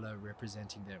their color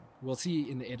representing them. We'll see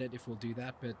in the edit if we'll do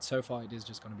that, but so far it is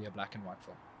just going to be a black and white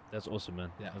film. That's awesome,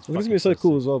 man. Yeah. That's It makes fucking me so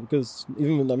cool sick. as well because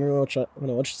even when I remember when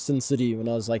I watched Sin City when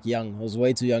I was like young, I was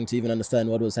way too young to even understand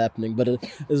what was happening. But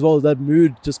as well, that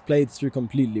mood just played through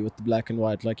completely with the black and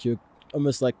white. Like you're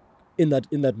almost like in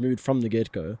that mood from the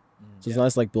get go. So it's Yeah.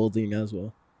 nice like building as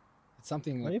well. It's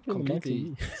something Why are you like putting the mic on completely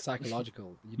me?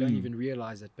 psychological. You don't even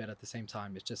realize it, but at the same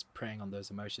time, it's just preying on those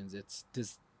emotions. It's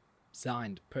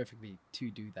designed perfectly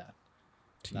to do that.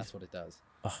 That's what it does.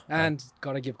 And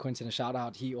gotta give Quentin a shout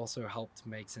out. He also helped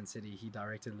make Sin City. He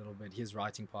directed a little bit. His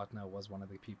writing partner was one of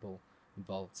the people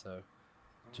involved. So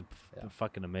It's a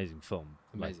fucking amazing film.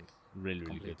 Like, amazing. really,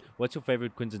 really good. Completely. What's your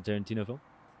favorite Quentin Tarantino film?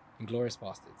 Inglourious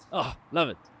Bastards. Oh, love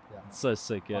it. Yeah. It's so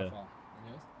sick. By Yeah. far. And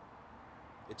yours?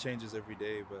 It changes every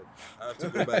day, but I have to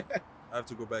go back. I have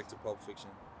to go back to Pulp Fiction.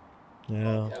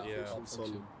 Yeah. Yeah. Pulp Solid.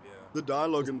 Fiction. Yeah. The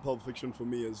dialogue in Pulp Fiction for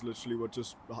me is literally what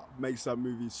just makes that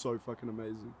movie so fucking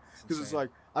amazing. Because it's insane. like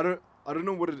I don't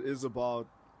know what it is about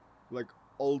like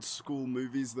old school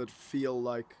movies that feel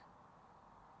like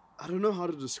I don't know how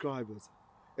to describe it.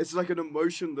 It's like an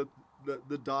emotion that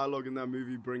the dialogue in that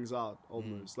movie brings out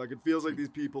almost. Like it feels like these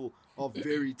people are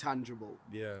very tangible.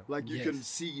 Yeah. Like you Yes. can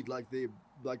see like they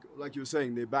like you were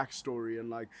saying their backstory and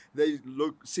like they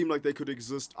seem like they could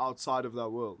exist outside of that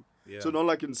world. Yeah. So not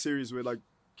like in series where like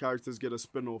characters get a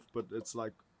spin-off, but it's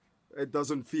like it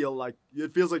doesn't feel like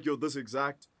it feels like you're this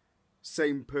exact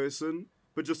same person,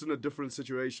 but just in a different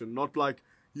situation. Not like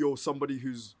you're somebody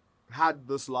who's had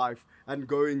this life and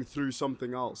going through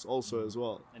something else also as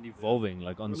well. And evolving,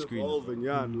 like on And screen. evolving,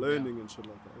 yeah, and learning and shit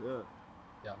like that. Yeah.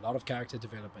 Yeah, a lot of character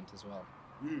development as well.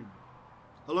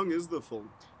 How long is the film?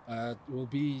 It will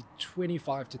be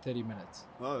 25 to 30 minutes.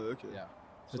 Oh, okay. Yeah.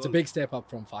 So it's a big step up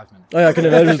from 5 minutes. Oh yeah, I can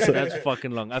imagine. So. That's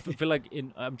fucking long. I feel like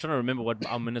I'm trying to remember what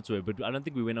our minutes were, but I don't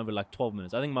think we went over like 12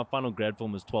 minutes. I think my final grad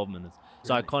film was 12 minutes.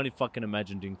 So I can't fucking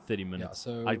imagine doing 30 minutes.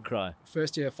 Yeah, so I'd cry.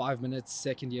 First year 5 minutes,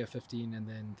 second year 15, and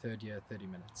then third year 30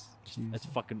 minutes.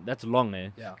 That's long, eh?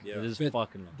 Yeah. Yeah. It is But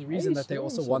fucking long. The reason that they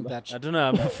also want that I don't know,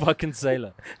 I'm a fucking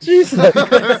sailor. Jesus.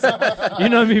 You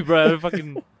know me, bro.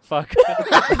 Fucking fuck.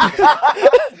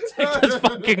 Take this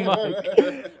fucking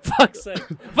mic. Fuck's sake.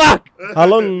 Fuck! How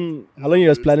long are you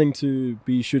guys planning to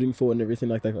be shooting for and everything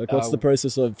like that? Like, what's Uh, the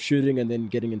process of shooting and then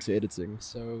getting into editing?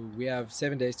 So we have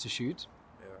 7 days to shoot.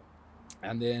 Yeah.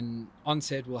 And then on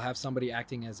set, we'll have somebody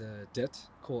acting as a DIT,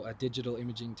 called a digital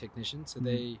imaging technician. So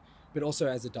but also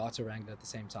as a data wrangler at the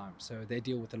same time. So they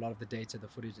deal with a lot of the data, the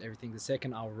footage, everything. The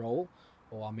second our roll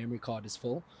or our memory card is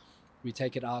full, we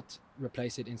take it out,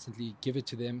 replace it instantly, give it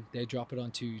to them. They drop it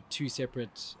onto 2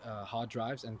 separate hard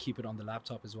drives and keep it on the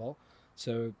laptop as well.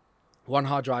 So one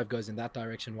hard drive goes in that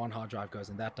direction, one hard drive goes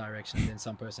in that direction, and then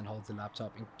some person holds the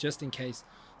laptop just in case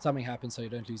something happens so you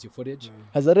don't lose your footage.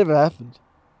 Has that ever happened?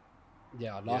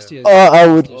 Yeah, last year. Oh, I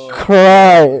would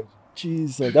cry.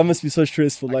 Jeez, like, that must be so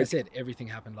stressful. Like I Like, said, everything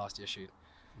happened last year shoot.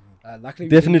 Luckily,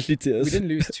 definitely we tears. didn't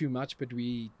lose too much, but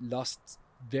we lost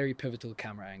very pivotal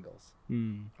camera angles.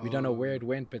 We don't know where it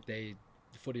went, but the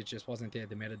footage just wasn't there.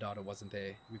 The metadata wasn't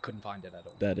there. We couldn't find it at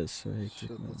all. That is so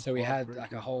hectic, man. So we had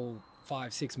like a whole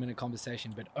 5-6 minute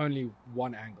conversation, but only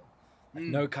one angle. Like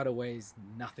no cutaways,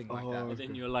 nothing like that. And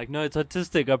then you're like, no, it's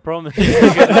artistic, I promise. This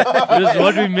is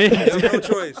what we meant. You have no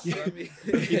choice. I mean,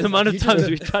 The amount of times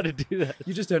we try to do that.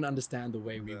 You just don't understand the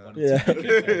way we wanted Yeah. to make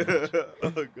it. Oh,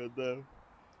 god damn.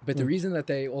 But the reason that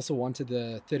they also wanted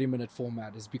the 30-minute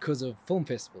format is because of film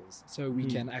festivals. So we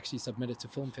can actually submit it to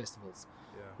film festivals.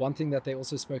 Yeah. One thing that they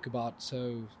also spoke about,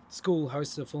 so school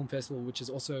hosts a film festival, which is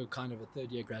also kind of a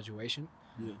third-year graduation.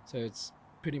 Yeah. So it's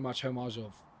pretty much homage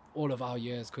of all of our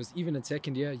years, because even in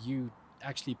second year, you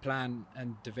actually plan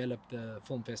and develop the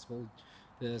film festival.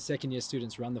 The second year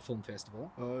students run the film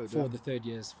festival for the third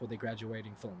years for their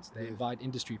graduating films. They invite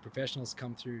industry professionals to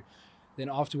come through. Then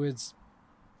afterwards,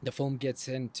 the film gets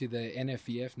sent to the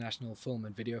NFVF, National Film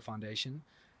and Video Foundation.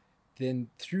 Then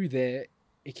through there,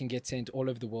 it can get sent all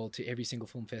over the world to every single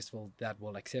film festival that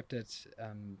will accept it.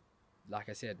 Like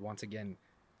I said, once again,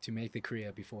 to make the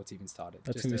career before it's even started.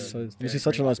 That's Just gonna be a so. very This is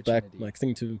such a great nice back, opportunity. like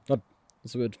thing to not.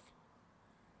 What's the word?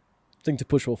 Thing to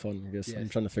push off on. I guess Yes. I'm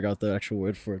trying to figure out the actual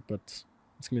word for it, but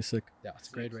it's gonna be sick. Yeah, it's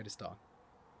a great way to start.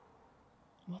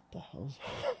 What the hell?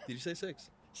 did you say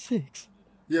 6? 6.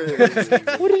 Yeah.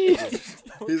 What are you?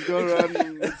 He's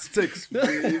got sticks.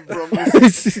 He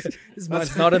promised. This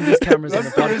man's not on these cameras on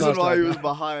That's the the reason podcast. why he right was now.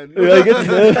 behind. Yeah, I get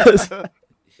nervous.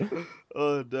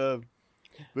 Oh damn.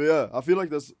 But yeah, I feel like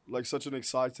that's like such an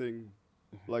exciting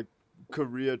like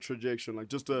career trajectory, like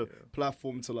just a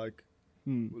platform to like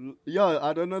yeah,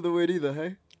 I don't know the word either,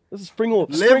 hey? This is spring off.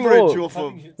 Leverage your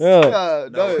film. Yeah.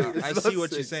 No, I it's see not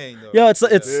what you're six. saying, though. Yeah, it's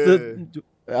the.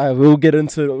 I will get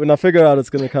into it when I figure out it's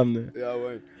gonna come there. Yeah, I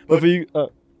won't. But for you,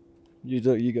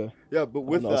 you go. Yeah, but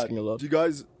with not that, asking a lot. do you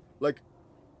guys like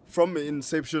from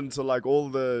inception to like all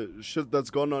the shit that's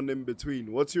gone on in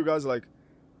between? What's your guys like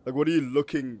what are you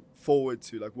looking forward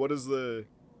to? Like what is the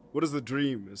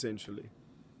dream essentially?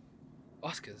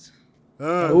 Oscars.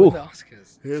 Ooh. The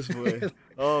Oscars. Here's boy.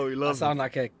 Oh, we I love sound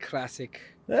like a classic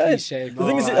Yeah, cliche. the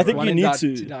thing is, I think you need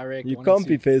to. You can't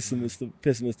be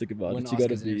pessimistic about win it. You got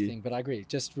to Oscars and be. everything. But I agree.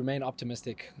 Just remain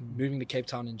optimistic. Moving to Cape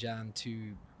Town in Jan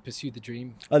to pursue the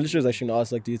dream. I literally was actually going to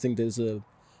ask, like, do you think there's a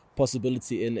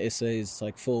possibility in SA's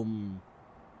like film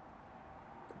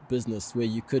business where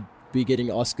you could be getting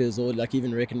Oscars or like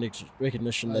even recognition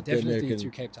that the Definitely American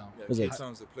through Cape Town. Yeah, Is Cape it?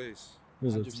 Town's the place.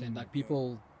 is it? 100%. Like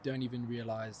people don't even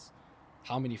realize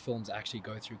how many films actually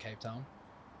go through Cape Town.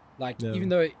 Like Yeah. even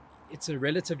though it's a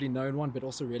relatively known one, but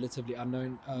also relatively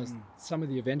unknown. Some of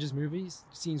the Avengers movies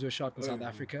scenes were shot in South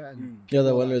Africa, and Yeah, that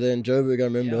people one where they're in Joburg. I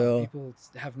remember. yeah, Yeah. people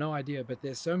have no idea. But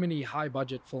there's so many high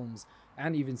budget films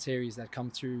and even series that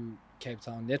come through Cape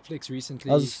Town. Netflix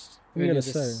recently, I was earlier going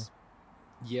to this say.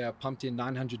 year, pumped in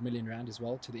 900 million rand as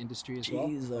well to the industry as well.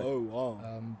 Jeez, like, Oh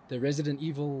wow. The Resident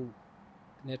Evil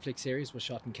Netflix series was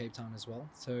shot in Cape Town as well.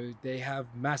 So they have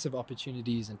massive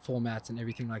opportunities and formats and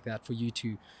everything like that for you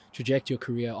to traject your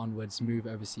career onwards, move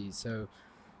overseas. So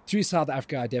through South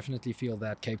Africa, I definitely feel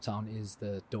that Cape Town is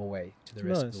the doorway to the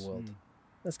rest of Nice. the world.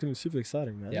 that's going to be super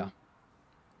exciting, man. Yeah.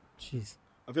 Jeez.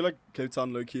 I feel like Cape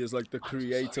Town low-key is like the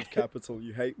creative capital.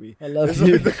 You hate me. I love It's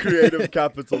you. like the creative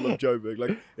capital of Joburg.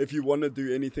 Like if you want to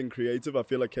do anything creative, I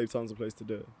feel like Cape Town's a place to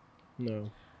do it.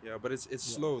 No. Yeah, but it's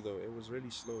slow though. It was really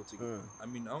slow to get. I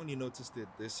mean, I only noticed it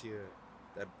this year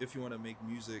that if you want to make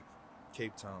music,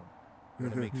 Cape Town. You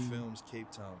want to make films,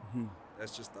 Cape Town.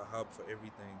 That's just the hub for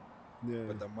everything. Yeah.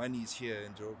 But the money's here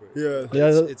in Joburg.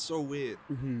 Yeah. It's so weird.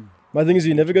 My thing is,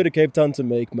 you never go to Cape Town to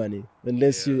make money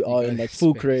unless you are in like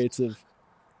full space. creative.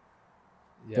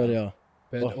 Yeah.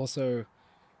 But But also,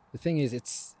 the thing is,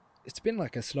 it's been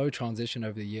like a slow transition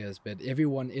over the years, but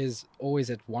everyone is always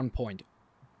at one point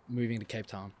moving to Cape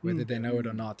Town, whether they know it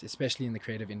or not, especially in the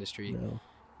creative industry.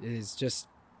 There's just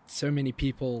so many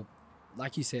people,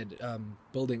 like you said,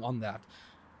 building on that.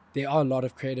 There are a lot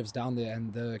of creatives down there,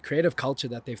 and the creative culture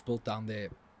that they've built down there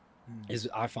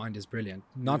I find is brilliant.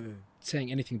 Not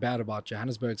saying anything bad about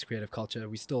Johannesburg's creative culture.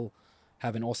 We still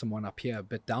have an awesome one up here,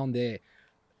 but down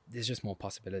there's just more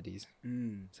possibilities.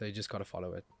 So you just got to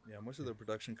follow it. Yeah, most of the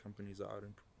production companies are out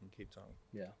in Cape Town.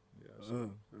 Yeah.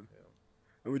 So,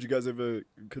 And would you guys ever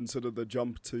consider the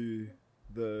jump to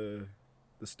the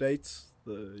States,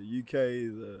 the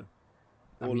UK,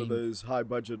 all of those high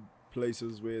budget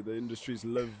places where the industries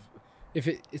live? If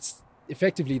it's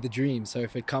effectively the dream, so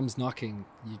if it comes knocking,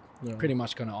 you're pretty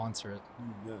much going to answer it.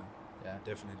 Yeah,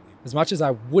 definitely. As much as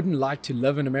I wouldn't like to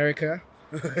live in America,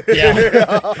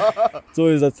 it's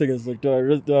always that thing. It's like, do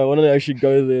I want to actually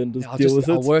go there and just deal with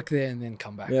it? I'll work there and then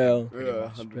come back. Yeah.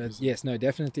 But yes, no,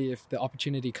 definitely. If the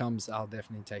opportunity comes, I'll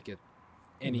definitely take it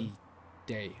any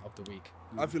day of the week.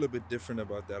 I feel a bit different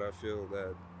about that. I feel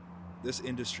that this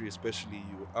industry, especially,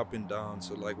 you up and down.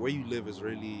 So like where you live is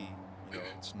really,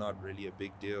 it's not really a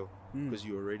big deal because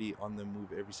you're already on the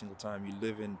move every single time. You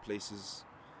live in places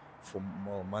for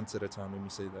months at a time. Let me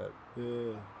say that.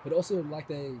 Yeah. But also, like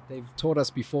they've taught us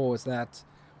before, is that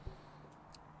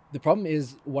the problem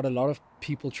is what a lot of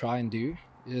people try and do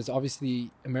is obviously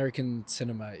American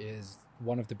cinema is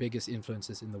one of the biggest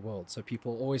influences in the world. So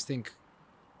people always think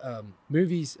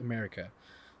movies, America.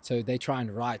 So they try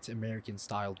and write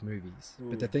American-styled movies.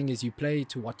 But the thing is, you play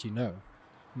to what you know.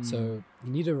 So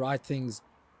you need to write things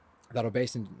that are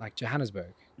based in like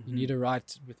Johannesburg. You need to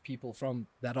write with people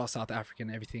that are South African,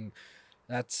 everything.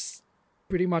 That's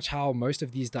pretty much how most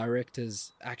of these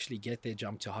directors actually get their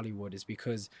jump to Hollywood, is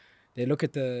because they look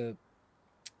at the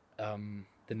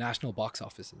national box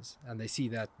offices and they see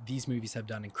that these movies have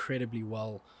done incredibly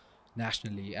well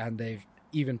nationally, and they've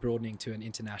even broadening to an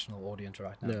international audience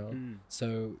right now.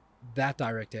 So that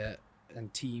director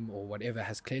and team or whatever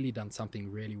has clearly done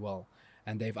something really well,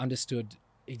 and they've understood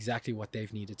exactly what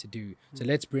they've needed to do. So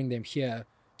let's bring them here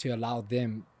to allow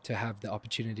them to have the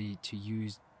opportunity to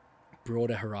use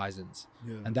broader horizons.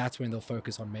 And that's when they'll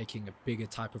focus on making a bigger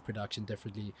type of production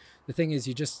differently. The thing is,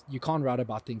 you can't write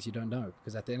about things you don't know,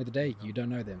 because at the end of the day, you don't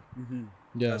know them.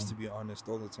 It has to be honest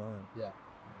all the time.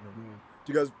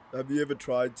 Do you guys, have you ever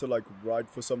tried to like write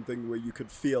for something where you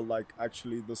could feel like,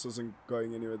 actually this isn't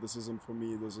going anywhere, this isn't for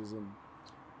me, this isn't...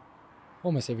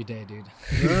 Almost every day, dude.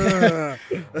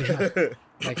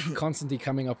 Like constantly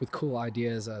coming up with cool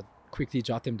ideas. I quickly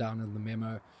jot them down in the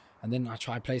memo, and then I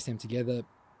try and place them together.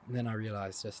 And then I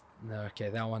realize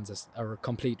that one's a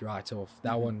complete write-off.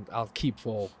 That one I'll keep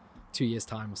for 2 years'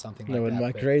 time or something like that. When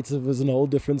my creative was in a whole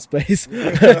different space.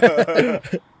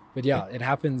 But yeah, it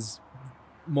happens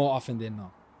more often than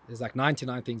not. There's like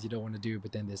 99 things you don't want to do,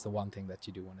 but then there's the one thing that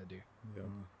you do want to do.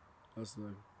 That's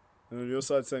the... And on your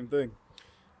side, same thing?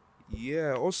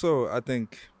 Yeah, also I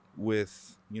think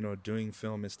with, doing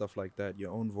film and stuff like that,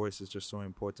 your own voice is just so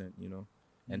important,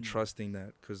 and trusting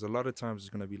that, because a lot of times it's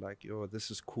going to be like,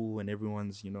 this is cool and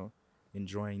everyone's,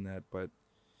 enjoying that. But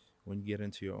when you get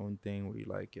into your own thing where you're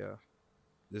like,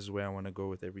 this is where I want to go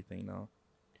with everything now,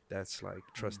 that's like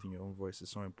trusting your own voice is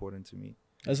so important to me.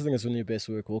 That's the thing, is when your best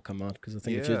work will come out, because I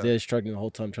think if you're there struggling the whole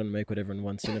time trying to make what everyone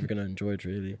wants, you're never going to enjoy it,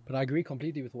 really. But I agree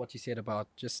completely with what you said about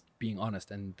just being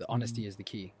honest, and the honesty is the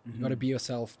key. You got to be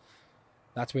yourself.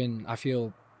 That's when I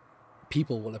feel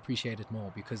people will appreciate it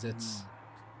more, because it's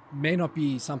may not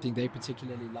be something they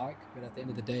particularly like, but at the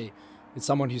end of the day, it's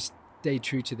someone who stayed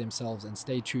true to themselves and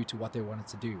stayed true to what they wanted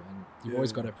to do, and you've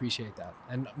always got to appreciate that.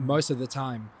 And most of the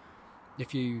time,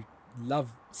 if you love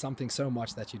something so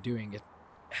much that you're doing, it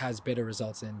has better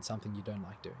results than something you don't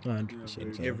like doing.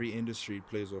 100%. In every industry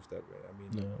plays off that way. I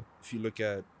mean, if you look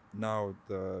at now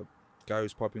the guy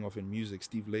who's popping off in music,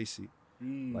 Steve Lacy,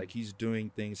 like he's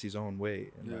doing things his own way.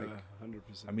 And 100%.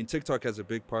 I mean, TikTok has a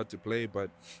big part to play,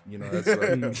 but that's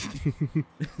like...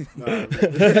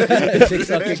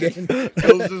 TikTok again.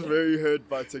 Phil's just very hurt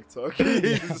by TikTok.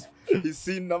 He's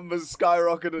seen numbers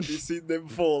skyrocket and he's seen them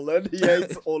fall, and he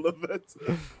hates all of it.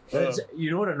 You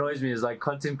know what annoys me is like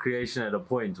content creation at a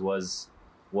point was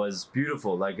was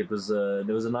beautiful. Like it was a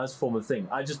nice form of thing.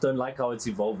 I just don't like how it's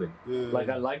evolving. Like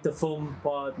I like the film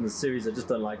part and the series. I just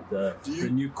don't like the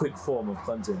new quick form of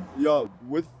content. Yeah,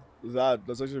 with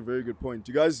that's actually a very good point.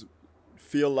 Do you guys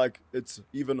feel like it's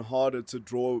even harder to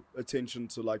draw attention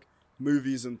to like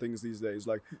movies and things these days?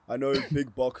 Like I know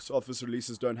big box office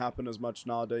releases don't happen as much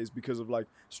nowadays because of like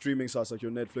streaming sites like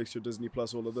your Netflix, your Disney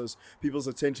Plus, all of this. People's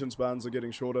attention spans are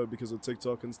getting shorter because of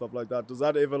TikTok and stuff like that. Does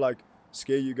that ever like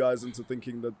scare you guys into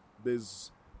thinking that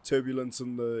there's turbulence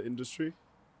in the industry?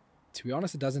 To be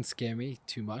honest, it doesn't scare me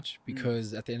too much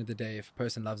because at the end of the day, if a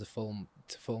person loves a film,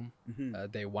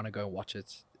 they want to go watch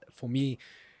it. For me,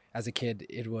 as a kid,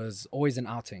 it was always an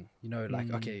outing, you know,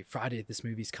 like, okay, Friday, this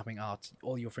movie's coming out.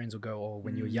 All your friends will go, or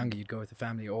when you're younger, you'd go with the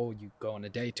family, or you go on a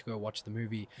date to go watch the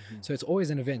movie. So it's always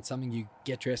an event, something you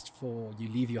get dressed for, you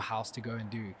leave your house to go and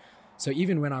do. So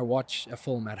even when I watch a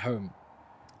film at home,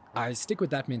 I stick with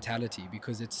that mentality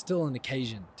because it's still an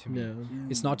occasion to me.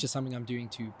 It's not just something I'm doing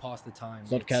to pass the time.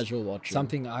 It's not casual watching.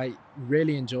 Something I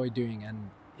really enjoy doing,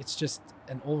 and it's just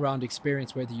an all-round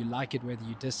experience, whether you like it, whether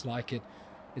you dislike it.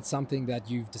 It's something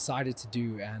that you've decided to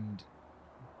do, and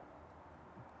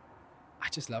I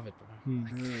just love it,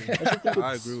 bro.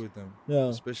 I agree with them. Yeah.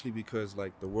 Especially because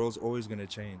like the world's always gonna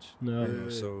change. Yeah. You know,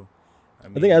 so I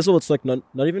I think as well, it's like not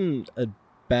even a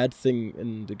bad thing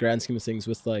in the grand scheme of things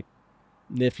with like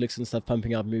Netflix and stuff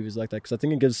pumping out movies like that, because I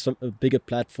think it gives a bigger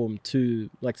platform to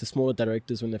like the smaller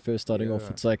directors when they're first starting off.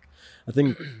 It's like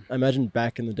I imagine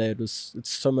back in the day it's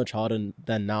so much harder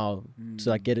than now to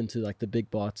like get into like the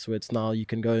big bots, where it's now you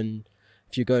can go and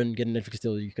if you go and get a Netflix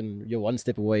deal, you're one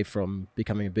step away from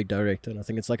becoming a big director. And I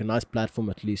think it's like a nice platform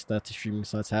at least that the streaming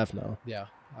sites have now. Yeah,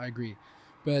 I agree.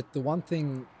 But the one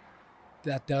thing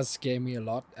that does scare me a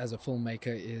lot as a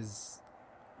filmmaker is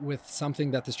with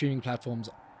something that the streaming platforms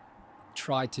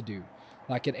tried to do,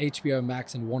 like at HBO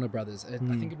Max and Warner Brothers. I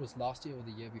think it was last year or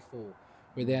the year before,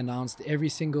 where they announced every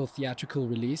single theatrical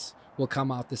release will come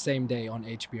out the same day on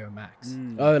HBO Max.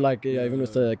 Oh, like even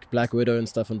with the like, Black Widow and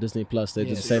stuff on Disney Plus, they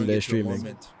did the same day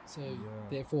streaming. So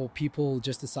therefore, people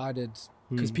just decided,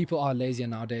 because people are lazier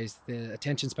nowadays, their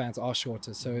attention spans are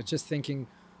shorter. So it's just thinking,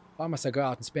 why must I go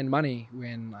out and spend money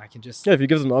when I can just... Yeah, if you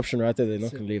give them an option right there, they're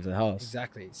not going to leave the house.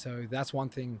 Exactly. So that's one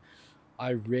thing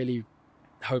I really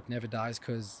hope never dies,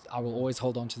 because I will always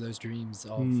hold on to those dreams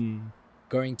of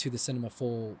going to the cinema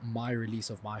for my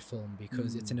release of my film,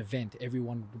 because it's an event.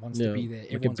 Everyone wants to be there.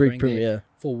 Everyone's going there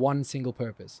for one single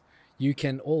purpose. You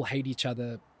can all hate each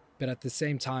other, but at the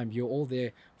same time, you're all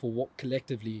there for what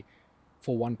collectively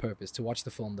for one purpose, to watch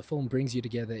the film. The film brings you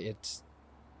together. It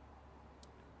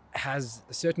has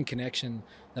a certain connection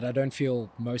that I don't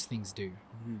feel most things do.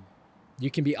 You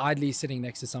can be idly sitting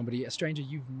next to somebody, a stranger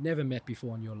you've never met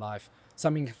before in your life.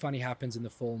 Something funny happens in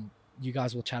the film. You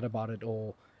guys will chat about it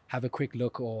or have a quick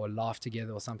look or laugh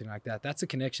together or something like that. That's a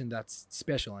connection that's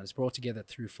special, and it's brought together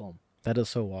through film. That is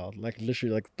so wild. Like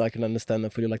literally, like I can understand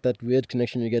that for you. Like that weird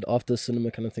connection you get after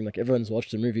cinema kind of thing. Like everyone's watched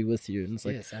the movie with you, and it's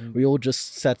like and we all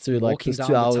just sat through like this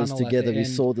 2 hours together. We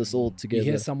saw this all together.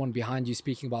 You hear someone behind you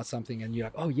speaking about something, and you're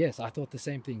like, "Oh yes, I thought the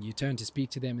same thing." You turn to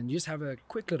speak to them, and you just have a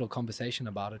quick little conversation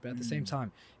about it. But at the same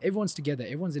time, everyone's together.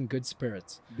 Everyone's in good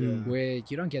spirits. Where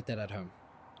you don't get that at home.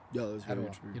 Yeah, that's very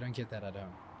true. You don't get that at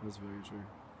home. That's very true.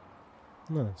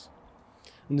 Nice.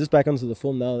 And just back onto the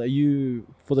film now, are you,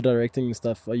 for the directing and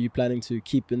stuff, are you planning to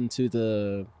keep into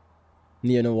the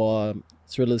neo-noir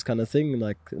thrillers kind of thing,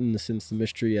 like in the sense the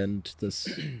mystery and this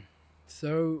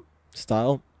so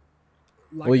style?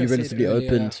 Like or are you ready to be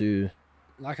open to...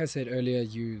 Like I said earlier,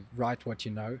 you write what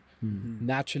you know.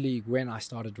 Naturally, when I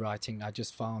started writing, I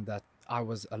just found that I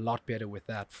was a lot better with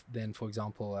that than, for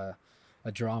example,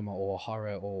 a drama or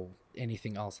horror or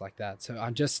anything else like that. So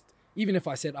I'm just... Even if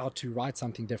I set out to write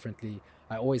something differently,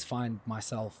 I always find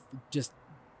myself just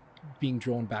being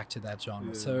drawn back to that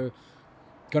genre. So,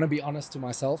 going to be honest to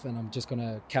myself, and I'm just going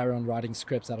to carry on writing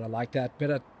scripts that are like that.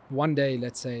 But one day,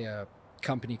 let's say a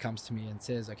company comes to me and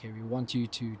says, okay, we want you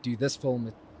to do this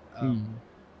film,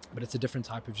 but it's a different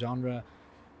type of genre.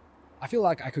 I feel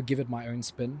like I could give it my own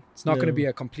spin. It's not going to be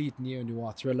a complete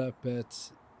neo-noir thriller,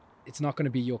 but it's not going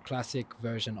to be your classic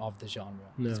version of the genre.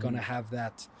 It's going to have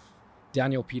that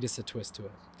Daniel Pieterse twist to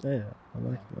it. Yeah, I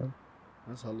like that.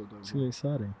 That's hella dope. It's really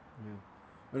exciting. Yeah.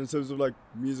 And in terms of like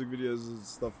music videos and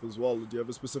stuff as well, do you have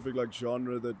a specific like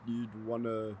genre that you'd want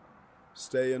to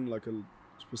stay in, like a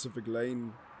specific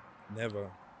lane?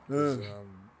 Never. 'Cause,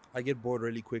 I get bored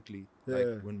really quickly,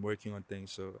 like when working on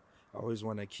things. So I always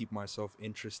want to keep myself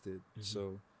interested.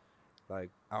 So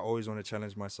like I always want to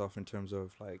challenge myself in terms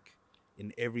of like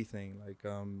in everything, like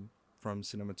from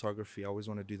cinematography. I always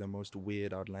want to do the most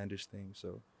weird, outlandish thing.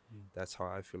 So that's how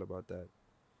I feel about that.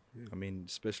 I mean,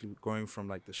 especially going from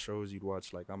like the shows you'd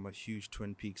watch. Like I'm a huge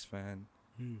Twin Peaks fan.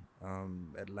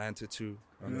 Atlanta too.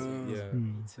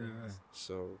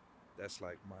 So that's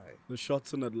like the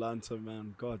shots in Atlanta,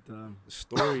 man. God damn. The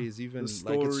story is even The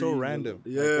like it's so story, random.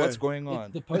 yeah. Like, what's going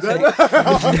on? The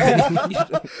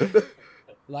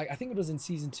like I think it was in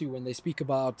season 2 when they speak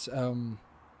about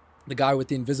the guy with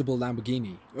the invisible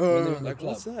Lamborghini. When they're in the Like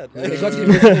club. what's that? They got the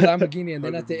invisible Lamborghini, and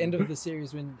then at the end of the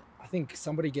series, when I think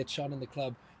somebody gets shot in the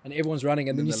club and everyone's running,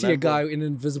 and then you the see a Lambo. guy in an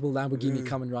invisible Lamborghini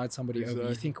come and ride somebody over. You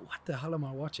Exactly. think, what the hell am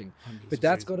I watching? But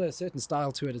that's got a certain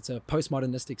style to it. It's a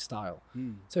postmodernistic style,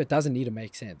 so it doesn't need to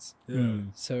make sense.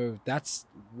 So that's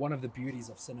one of the beauties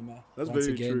of cinema. That's once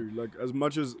very again. true. Like as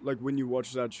much as like when you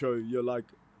watch that show, you're like,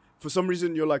 for some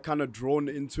reason you're like kind of drawn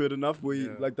into it enough where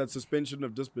you, like that suspension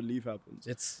of disbelief happens.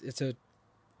 It's a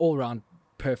all-round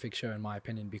perfect show in my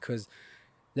opinion, because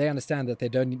they understand that they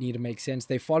don't need to make sense.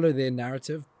 They follow their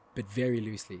narrative, but very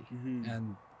loosely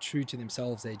and true to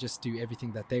themselves. They just do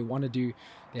everything that they want to do.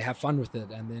 They have fun with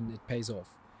it, and then it pays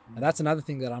off. And that's another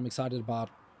thing that I'm excited about.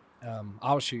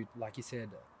 Our shoot, like you said,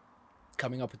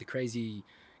 coming up with the crazy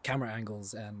camera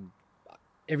angles and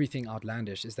everything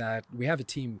outlandish, is that we have a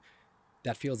team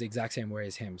that feels the exact same way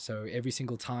as him. So every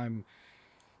single time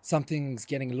something's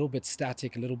getting a little bit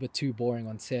static, a little bit too boring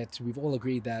on set, we've all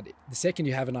agreed that the second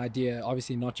you have an idea,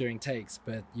 obviously not during takes,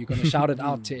 but you're going to shout it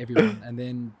out to everyone, and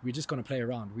then we're just going to play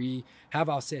around. We have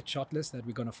our set shot list that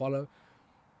we're going to follow,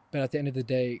 but at the end of the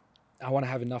day, I want to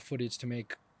have enough footage to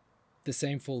make the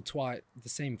same film twice,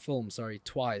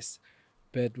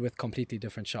 but with completely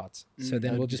different shots. So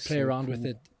then we'll just play around with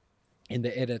it in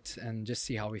the edit and just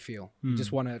see how we feel. We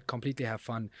just want to completely have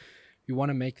fun. We want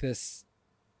to make this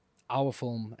our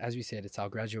film. As we said, it's our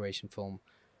graduation film.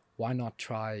 Why not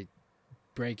try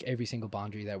break every single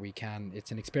boundary that we can?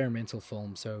 It's an experimental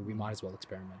film, so we might as well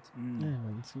experiment. Yeah,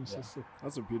 man, it seems so sick.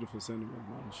 That's a beautiful sentiment,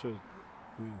 man. Shit.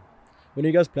 Yeah. When are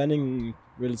you guys planning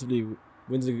relatively?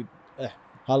 When's it?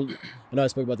 How? I know I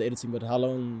spoke about the editing, but how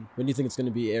long? When do you think it's going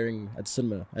to be airing at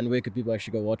cinema, and where could people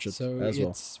actually go watch it So as well?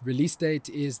 its release date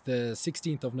is the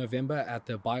 16th of November at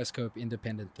the Bioscope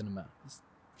Independent Cinema.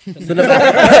 Hey,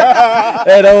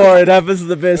 don't worry, it happens to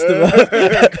the best of us.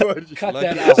 Cut Lucky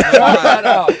that out. us. Cut that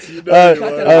out. You Cut know that you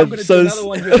out. are. I'm I'm going to so do another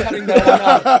one. You're cutting that one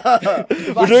out.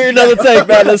 We're doing another take,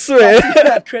 man. I swear.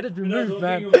 That credit When I was removed,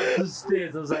 walking man. up the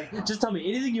stairs, I was like, just tell me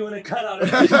anything you want to cut out.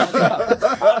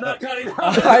 I'm not cutting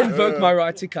out. I invoke my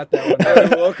right to cut that one Hey,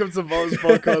 out. welcome to Vaabs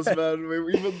podcast, man.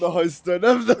 Even the host don't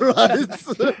have the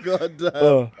rights. God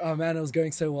damn. Oh man, it was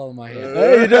going so well in my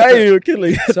head. Hey, you're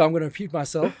killing. So I'm going to repeat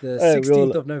myself. The Hey, we 16th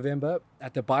all- of November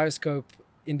at the Bioscope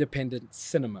Independent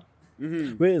Cinema.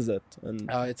 Where is that? And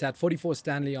It's at 44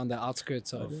 Stanley on the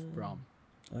outskirts of Bram.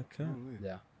 okay,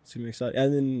 Yeah. it's gonna be exciting.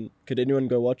 And then, could anyone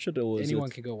go watch it, or is Anyone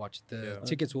it? can go watch it. The Yeah.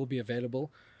 tickets will be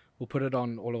available. We'll put it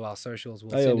on all of our socials.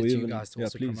 We'll Oh, yeah, send it we to you even- guys to yeah,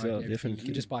 also please, promote yeah, everything. You definitely.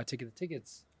 can just buy a ticket. The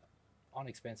tickets aren't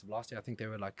expensive. Last year, I think they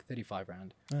were like 35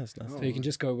 rand. That's nice. So you can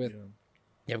just go with. Yeah.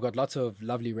 They've got lots of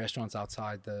lovely restaurants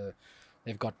outside.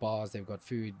 They've got bars. They've got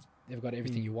food. They've got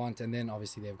everything you want. And then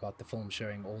obviously they've got the film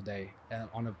showing all day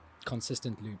on a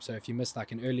consistent loop. So if you missed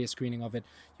like an earlier screening of it,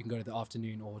 you can go to the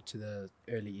afternoon or to the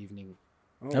early evening.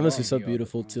 That must be so Yeah.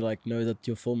 beautiful to like know that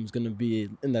your film's gonna be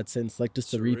in that sense, like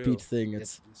just a Surreal. repeat thing.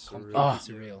 It's It's completely surreal.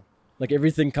 surreal. like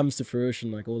everything comes to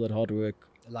fruition, like all that hard work.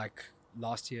 Like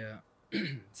last year,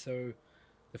 so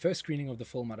the first screening of the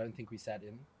film, I don't think we sat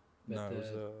in. But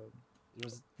No, it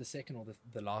was the second or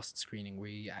the last screening.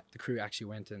 The crew actually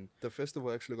went and the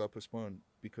festival actually got postponed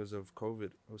because of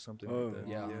COVID or something Oh, like that.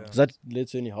 yeah. Does that lead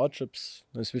to any hardships?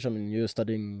 Especially, I mean, you're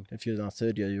studying. If you're in our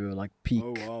third year, you were like peak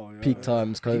Oh, wow. Yeah. peak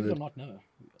times people do COVID. not know.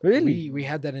 Really? We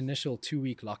had that initial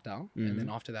 2-week lockdown, and then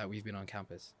Mhm. after that, we've been on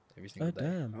campus every single Oh day.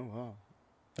 damn, Oh, wow.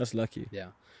 that's lucky.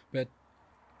 Yeah, but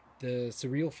the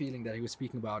surreal feeling that he was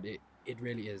speaking about, it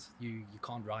really is. You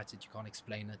can't write it, you can't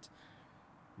explain it.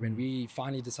 When we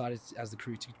finally decided as the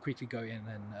crew to quickly go in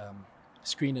and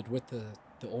screen it with the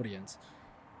audience,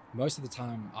 most of the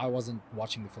time I wasn't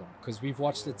watching the film because we've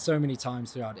watched it so many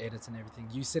times throughout edits and everything.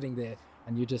 You sitting there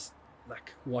and you're just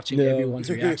like watching Yeah. everyone's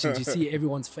reactions. You see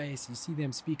everyone's face. You see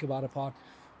them speak about a part,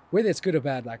 whether it's good or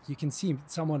bad. Like you can see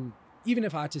someone, even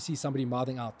if I had to see somebody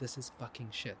mouthing out, "This is fucking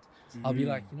shit," I'll be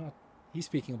like, you know what? He's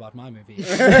speaking about my movie.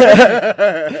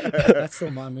 That's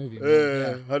still my movie. Man.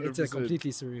 Yeah, Yeah, it's a 100%.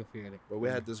 completely surreal feeling. But we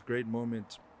had this great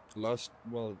moment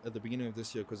at the beginning of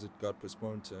this year, because it got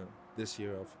postponed to this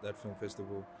year of that film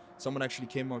festival. Someone actually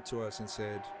came up to us and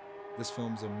said, "This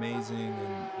film's amazing,"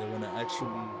 and they want to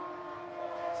actually.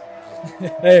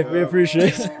 Hey, we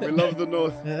appreciate it. We love the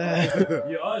North.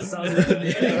 You are sounding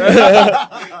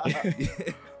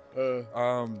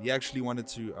He actually wanted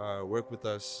to work with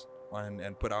us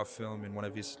and put our film in one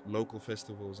of his local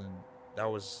festivals, and that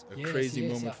was a crazy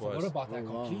moment for us. I forgot about that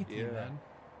wow. completely, Yeah. man.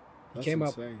 He That's came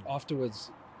insane. up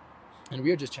afterwards, and we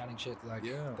were just chatting shit. Like,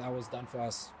 Yeah. that was done for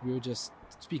us. We were just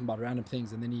speaking about random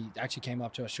things, and then he actually came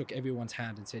up to us, shook everyone's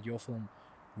hand, and said, "Your film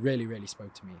really, really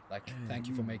spoke to me. Like, thank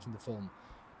you for making the film."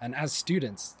 And as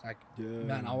students, like,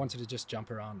 man, I wanted to just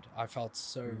jump around. I felt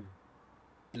so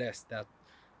blessed that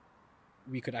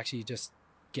we could actually just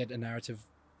get a narrative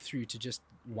through to just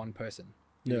one person.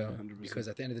 Yeah, 100%. Because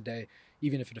at the end of the day,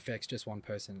 even if it affects just one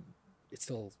person, it's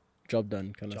still job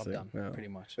done, kind of job thing. done, Yeah. pretty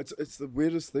much. It's the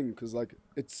weirdest thing because like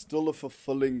it's still a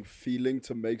fulfilling feeling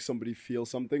to make somebody feel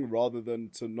something rather than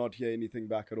to not hear anything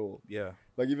back at all. Yeah.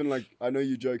 Like even like I know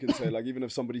you joke and say like even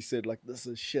if somebody said like this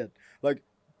is shit, like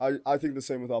I think the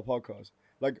same with our podcast.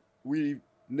 Like we've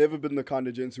never been the kind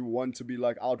of gents who want to be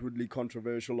like outwardly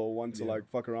controversial or want to like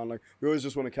fuck around. Like we always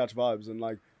just want to catch vibes and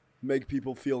like make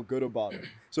people feel good about it.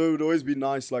 So it would always be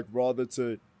nice like rather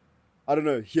to I don't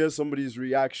know hear somebody's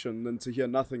reaction than to hear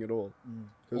nothing at all.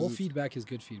 'Cause All it's- feedback is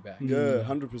good feedback. Yeah,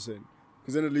 100%.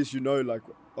 Because then at least you know, like,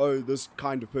 oh, this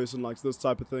kind of person likes this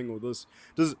type of thing, or this.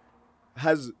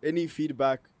 Has any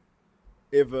feedback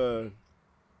ever,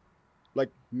 like,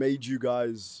 made you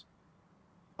guys,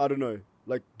 I don't know,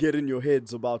 like, get in your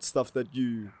heads about stuff that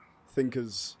you think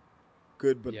is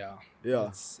good, but Yeah. yeah.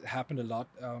 It's happened a lot.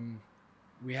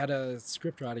 We had a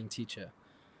script writing teacher.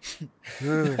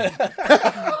 I'm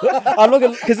not gonna,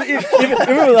 because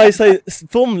remember when I say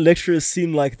film lecturers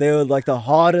seem like they were like the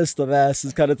hardest of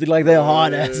asses kind of thing, like they're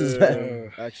hard asses,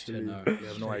 man. Actually, No. You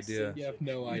have no idea. You have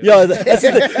no idea. Yeah, that's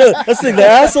the thing. No, that's the thing. They're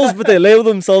assholes, but they label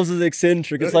themselves as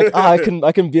eccentric. It's like,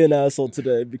 I can be an asshole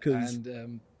today because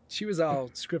And she was our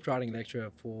script writing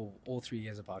lecturer for all 3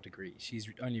 years of our degree. She's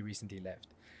only recently left.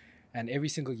 And every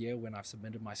single year when I've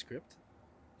submitted my script,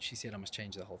 she said I must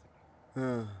change the whole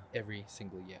thing. Every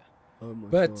single year. oh my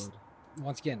But god.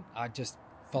 once again, I just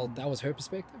felt that was her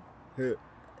perspective. Yeah.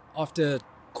 After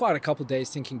quite a couple of days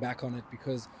thinking back on it,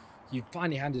 because you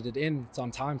finally handed it in, it's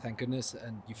on time, thank goodness,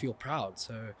 and you feel proud.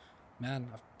 So, man,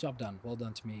 job done, well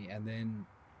done to me. And then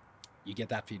you get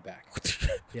that feedback.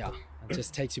 Yeah, it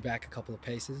just takes you back a couple of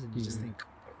paces, and you just think,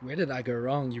 where did I go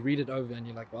wrong? You read it over, and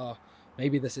you're like, well,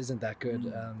 maybe this isn't that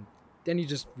good. Then you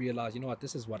just realize, you know what,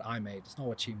 this is what I made. It's not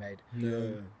what she made.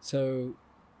 Yeah. So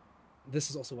this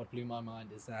is also what blew my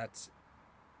mind, is that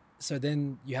so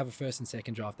then you have a first and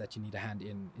second draft that you need to hand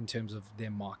in terms of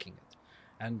them marking it.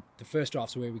 And the first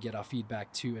draft's where we get our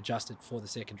feedback to adjust it for the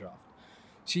second draft.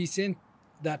 She sent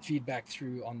that feedback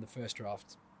through on the first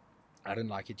draft. I didn't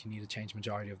like it. You need to change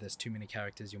majority of this. Too many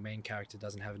characters. Your main character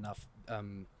doesn't have enough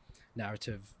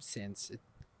narrative sense.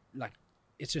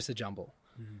 It's just a jumble.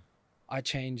 I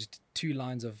changed 2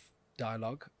 lines of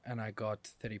dialogue and I got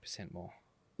 30% more.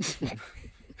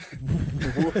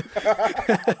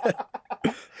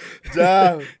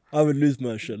 Damn. I would lose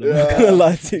my shit. I'm not gonna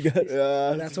lie to you guys.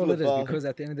 Yeah. That's all it is, because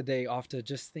at the end of the day, after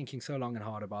just thinking so long and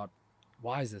hard about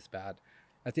why is this bad,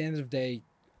 at the end of the day,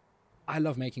 I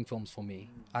love making films for me.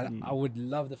 I would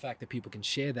love the fact that people can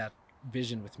share that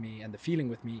vision with me and the feeling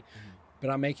with me, but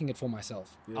I'm making it for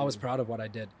myself. I was proud of what I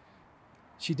did.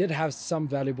 She did have some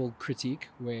valuable critique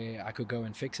where I could go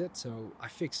and fix it. So I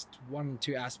fixed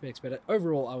 1-2 aspects, but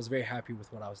overall I was very happy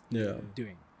with what I was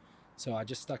doing. So I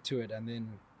just stuck to it, and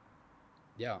then,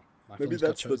 yeah. My Maybe films got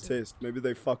that's the chosen. test. Maybe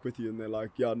they fuck with you and they're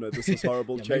like, yeah, no, this is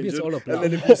horrible, Yeah, change maybe it's it. all a And bluff.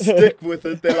 then if you stick with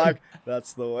it, they're like,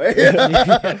 that's the way.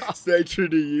 Stay true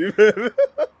to you.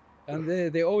 And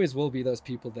there always will be those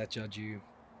people that judge you.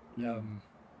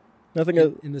 Nothing.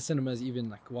 In the cinemas, even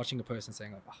like watching a person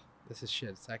saying like, oh, this is shit.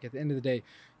 It's like at the end of the day,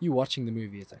 you watching the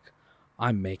movie, it's like,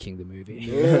 I'm making the movie.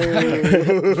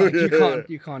 Like,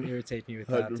 you can't irritate me with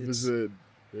that. 100%.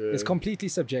 It's completely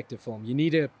subjective film. You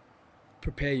need to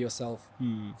prepare yourself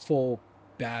for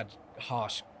bad,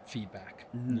 harsh feedback.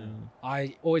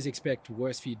 I always expect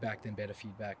worse feedback than better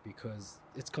feedback because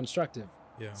it's constructive.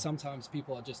 Yeah. Sometimes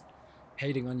people are just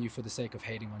hating on you for the sake of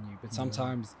hating on you, but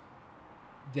sometimes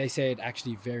they say it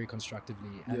actually very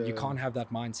constructively, and you can't have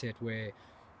that mindset where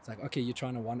it's like, okay, you're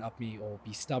trying to one-up me or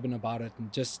be stubborn about it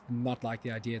and just not like the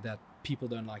idea that people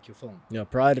don't like your film. Yeah,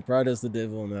 pride is the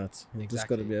devil, and that you just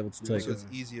got to Exactly. be able to So take it. it's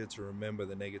easier to remember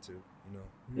the negative, you know.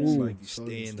 It's like you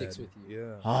stay in sticks that. with you.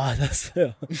 Yeah. Ah, that's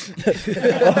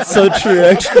that's so true.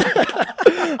 Actually,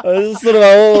 I was just sort of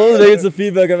all the negative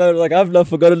feedback about it. Like I've not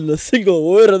forgotten a single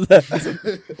word of that.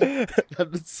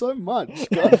 It's so much.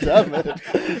 God damn it.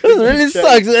 This really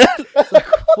sucks, man.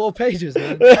 4 pages,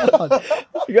 man. God.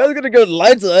 You guys are gonna go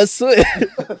lighter, I swear.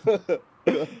 God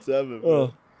damn it, man.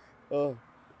 Oh. Oh.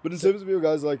 But in terms of you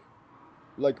guys, like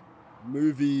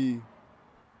movie.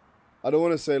 I don't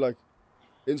want to say like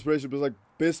inspiration, but like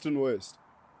best and worst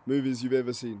movies you've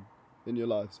ever seen in your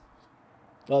lives.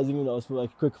 I was even asked for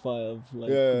like quick fire of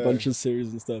like a bunch of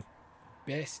series and stuff.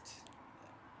 Best.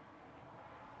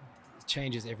 It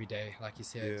changes every day, like you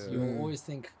said. Yeah. You'll always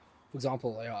think, for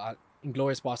example,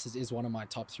 Inglourious Basterds is one of my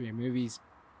top 3 movies.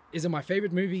 Is it my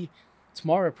favorite movie?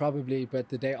 Tomorrow probably, but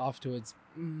the day afterwards,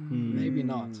 maybe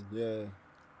not. Yeah.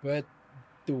 But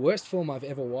the worst film I've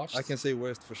ever watched. I can say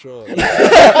worst for sure.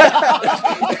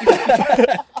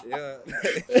 Yeah.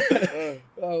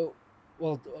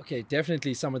 Well, okay,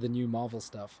 definitely some of the new Marvel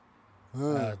stuff.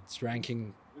 It's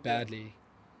ranking badly.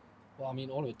 Well, I mean,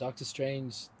 all of it. Doctor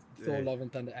Strange, Thor, Love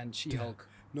and Thunder, and She-Hulk.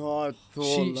 No,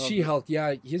 Thor. She-Hulk,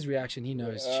 yeah, his reaction, he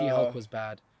knows. She-Hulk was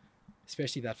bad.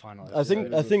 Especially that final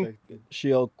episode. I think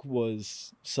She-Hulk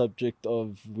was subject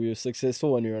of we're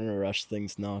successful when you're in a rush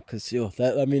things now, because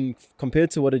compared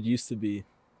to what it used to be,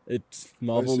 it's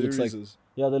Marvel looks like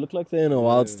they look like they're in a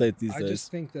wild state these days. I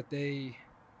just think that they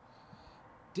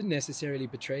didn't necessarily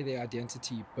betray their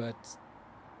identity, but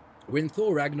when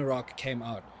Thor Ragnarok came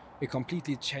out, it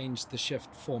completely changed the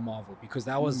shift for Marvel, because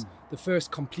that was the first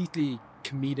completely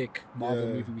comedic Marvel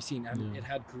movie we've seen, and it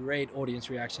had great audience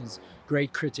reactions,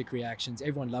 great critic reactions.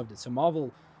 Everyone loved it. So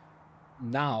Marvel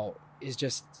now is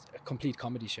just a complete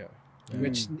comedy show,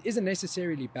 which isn't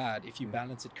necessarily bad if you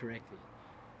balance it correctly.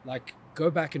 Like, go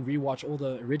back and rewatch all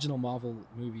the original Marvel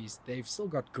movies. They've still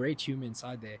got great humor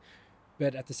inside there,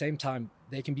 but at the same time,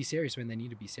 they can be serious when they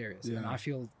need to be serious. And I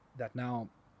feel that now,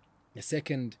 the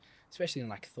second, especially in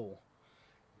like Thor,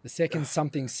 the second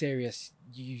something serious,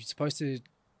 you're supposed to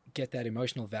get that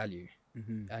emotional value,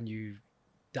 and you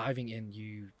diving in,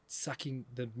 you sucking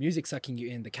the music, sucking you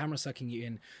in, the camera sucking you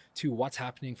in to what's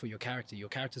happening for your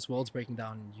character's world's breaking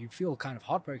down, you feel kind of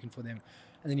heartbroken for them,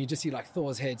 and then you just see like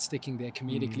Thor's head sticking there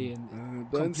comedically and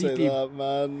don't say that,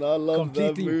 man. I love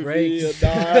that movie breaks. and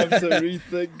now I have to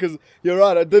rethink, because you're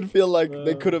right, I did feel like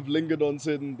they could have lingered on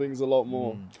certain things a lot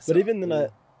more. But even then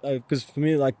because for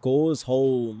me, like Gore's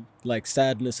whole like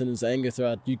sadness and his anger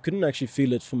throughout, you couldn't actually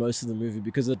feel it for most of the movie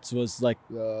because it was like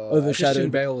overshadowed. Christian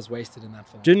Bale was wasted in that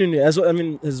film. Genuinely,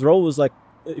 his role was like,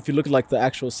 if you look at like the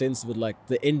actual sense of it, like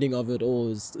the ending of it all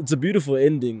it's a beautiful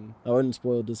ending. I won't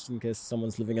spoil this in case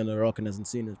someone's living under a rock and hasn't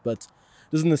seen it, but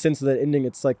just in the sense of that ending,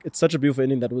 it's such a beautiful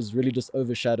ending that was really just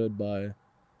overshadowed by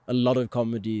a lot of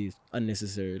comedy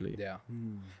unnecessarily. Yeah,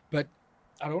 but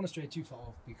I don't want to stray too far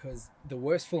off, because the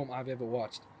worst film I've ever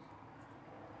watched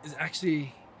is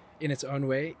actually, in its own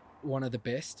way, one of the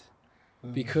best.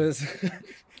 Because,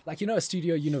 like, a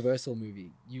Studio Universal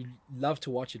movie, you love to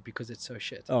watch it because it's so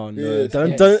shit. Oh, no. Yes.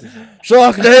 Don't.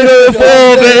 Sharknado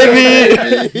 4,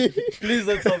 baby! Please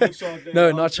don't tell me Sharknado.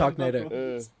 No, not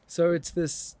Sharknado. So it's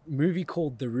this movie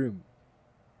called The Room.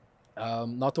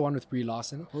 Not the one with Brie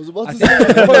Larson. I was about to say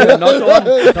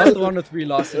not the one with Brie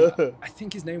Larson. I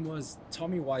think his name was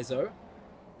Tommy Wiseau.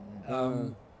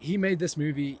 He made this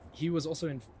movie. He was also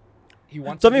in. He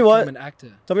wanted to become an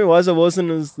actor. Tommy Wiseau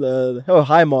wasn't as the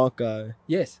Highmark guy.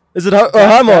 Yes. Is it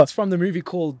Highmark? That's from the movie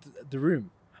called The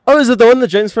Room. Oh, is it the one that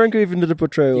James Franco even did a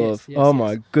portrayal of? Yes, oh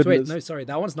my goodness! So wait, no, sorry,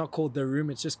 that one's not called The Room.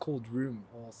 It's just called Room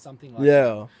or something like that.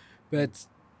 Yeah. But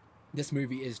this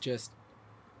movie is just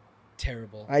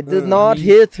terrible. I did not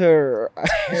hit her.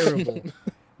 Terrible.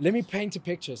 Let me paint a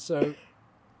picture. So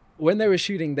when they were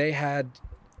shooting, they had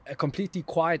a completely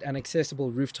quiet and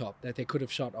accessible rooftop that they could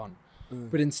have shot on.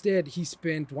 But instead, he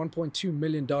spent $1.2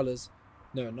 million.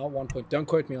 No, not 1. Don't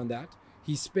quote me on that.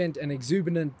 He spent an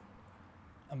exuberant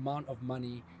amount of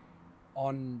money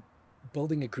on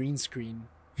building a green screen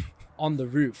on the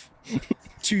roof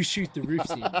to shoot the roof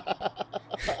scene.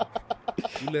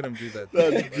 You let him do that.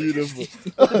 That's beautiful.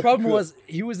 But the problem was,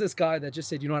 he was this guy that just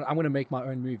said, you know what, I'm going to make my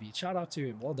own movie. Shout out to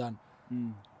him. Well done.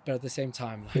 But at the same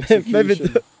time,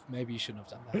 maybe you shouldn't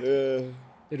have done that. Yeah.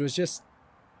 It was just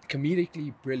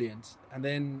comedically brilliant. And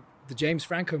then the James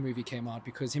Franco movie came out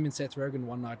because him and Seth Rogen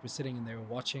one night were sitting and they were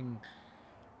watching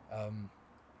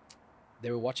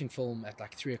film at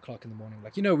like 3 o'clock in the morning.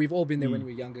 Like, we've all been there when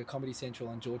we were younger. Comedy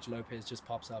Central and George Lopez just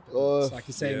pops up. It's like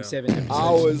the same 7 episodes.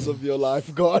 Hours of your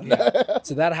life gone.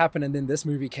 So that happened, and then this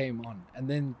movie came on. And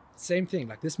then same thing.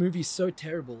 Like, this movie is so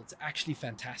terrible. It's actually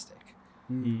fantastic.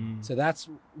 So that's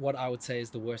what I would say is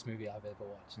the worst movie I've ever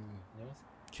watched.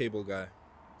 Cable Guy.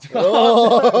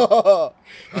 Oh.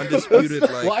 Undisputed,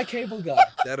 like, why Cable Guy?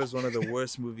 that is one of the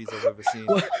worst movies I've ever seen.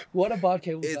 What about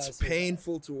Cable Guy? It's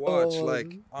painful to watch.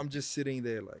 Like, I'm just sitting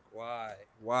there like,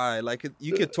 why? Like,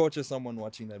 you could torture someone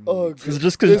watching that movie. Is it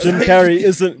just because Jim Carrey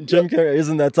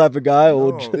isn't that type of guy,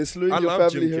 or No. They slew I your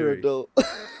love family Jim hero, Carrey. Dill.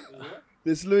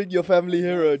 They're slewing your family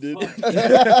hero, dude.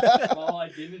 My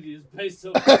identity is based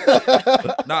on.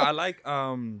 No, I like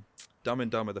Dumb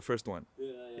and Dumber, the first one.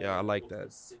 Yeah, I like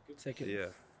that. Second. Yeah.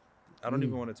 I don't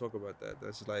even want to talk about that.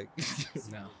 That's like,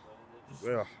 No.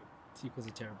 well, Sequels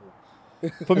are terrible.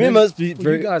 For me, it must be For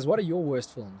very. you guys, what are your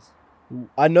worst films?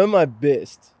 I know my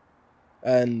best,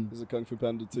 and There's a Kung Fu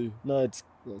Panda too. no, it's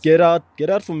Get Out. Get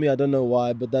Out for me. I don't know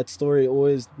why, but that story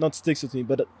always not sticks with me.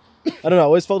 But I don't know. I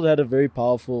always felt it had a very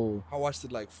powerful. I watched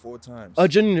it like 4 times. Oh,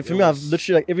 genuinely, for It me, I've was-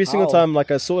 literally like every single Ow. time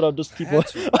like I saw it, I'll just keep Had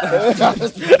watching.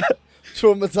 to.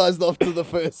 Traumatized after the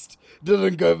first.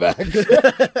 Didn't go back.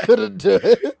 Couldn't do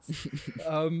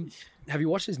it. Have you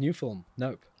watched his new film?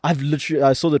 Nope. I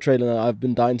saw the trailer and I've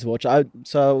been dying to watch it.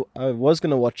 So I was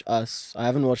gonna watch Us. I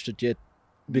haven't watched it yet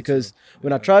because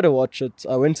when I tried to watch it,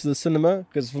 I went to the cinema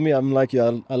because for me, I'm like,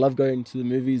 yeah, I love going to the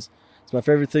movies. It's my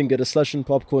favorite thing. Get a slush and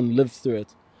popcorn, live through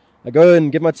it. I go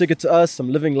and get my ticket to Us.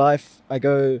 I'm living life. I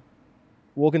go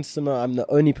walk into cinema. I'm the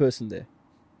only person there.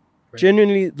 Really?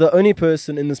 Genuinely the only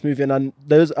person in this movie, and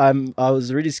I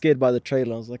was really scared by the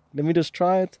trailer. I was like, let me just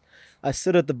try it. I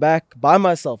sit at the back by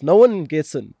myself. No one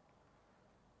gets in.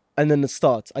 And then it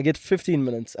starts. I get 15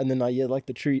 minutes, and then I hear like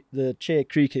the chair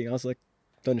creaking. I was like,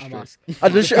 don't I'm stress. I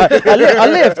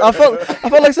left. I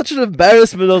felt like such an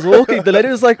embarrassment. I was walking. The lady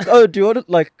was like, oh, do you want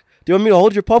me to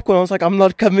hold your popcorn? I was like, I'm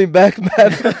not coming back,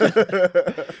 man.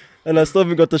 And I still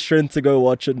haven't got the strength to go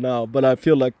watch it now. But I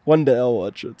feel like one day I'll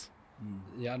watch it.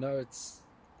 Yeah, no,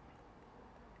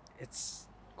 it's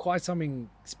quite something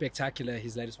spectacular.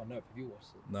 His latest one, Nope. Have you watched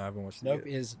it? No, I haven't watched it Nope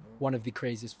yet. is one of the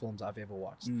craziest films I've ever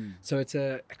watched. Mm. So it's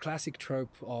a classic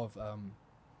trope of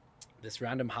this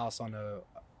random house on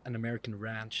an American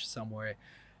ranch somewhere,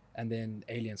 and then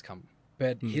aliens come.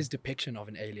 But his depiction of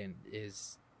an alien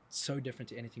is so different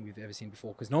to anything we've ever seen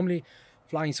before. Because normally,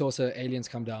 flying saucer, aliens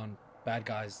come down, good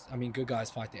guys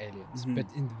fight the aliens. But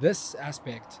in this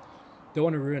aspect, don't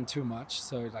want to ruin too much,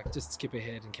 so like just skip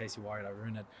ahead in case you're worried I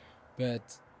ruin it.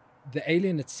 But the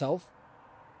alien itself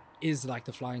is like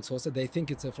the flying saucer. They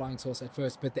think it's a flying saucer at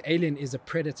first, but the alien is a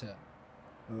predator.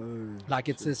 Like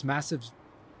it's this massive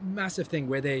thing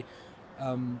where they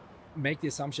make the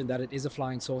assumption that it is a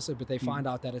flying saucer, but they find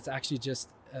out that it's actually just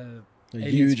a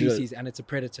alien huge- species and it's a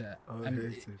predator. I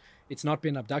And hate it. it's not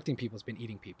been abducting people, it's been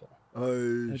eating people.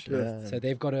 Oh, shit. Yeah. So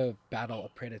they've got to battle a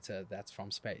predator that's from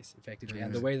space, effectively.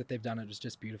 And the way that they've done it is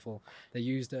just beautiful. They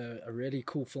used a really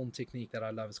cool film technique that I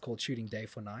love. It's called shooting day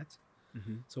for night.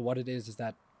 So what it is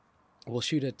that we'll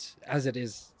shoot it, as it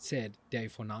is said, day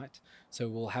for night. So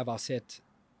we'll have our set,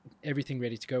 everything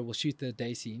ready to go. We'll shoot the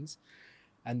day scenes.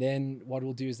 And then what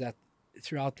we'll do is that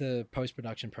throughout the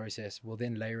post-production process, we'll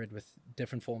then layer it with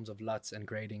different forms of LUTs and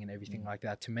grading and everything like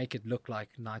that to make it look like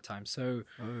nighttime. So,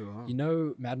 you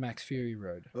know Mad Max Fury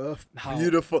Road? How-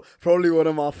 Beautiful. Probably one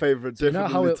of my favorite. So you know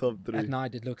Definitely how top 3. at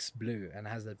night it looks blue and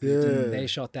has that blue Yeah. tint? They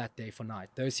shot that day for night.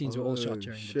 Those scenes were all shot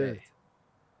during the shit. day.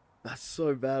 That's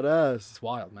so badass. It's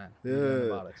wild, man. When you learn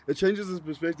Yeah, about it. it changes his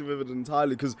perspective of it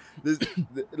entirely because there's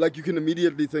like you can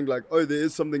immediately think like, oh, there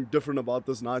is something different about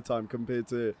this nighttime compared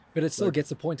to. But it still gets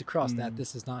the point across that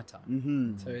this is nighttime.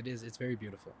 Mm-hmm. So it's very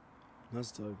beautiful.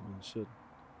 That's dope, man. Shit.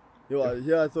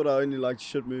 I thought I only liked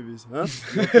shit movies, huh?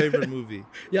 Your favorite movie?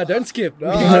 Yeah, don't skip.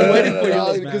 I'm waiting for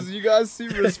yours, man. Because you guys seem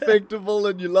respectable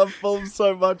and you love films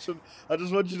so much, and I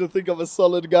just want you to think I'm a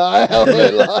solid guy. I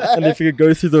won't lie. And if you could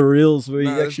go through the reels where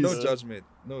Nah, you there's actually no judgment.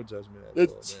 No judgment at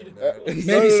It's- all, man. Maybe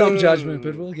No, some no, judgment,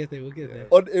 no, but we'll get there. We'll get there.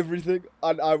 on everything,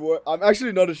 and I'm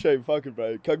actually not ashamed. Fuck it,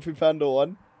 bro. Kung Fu Panda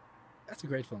 1, That's a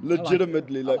great film. I like it.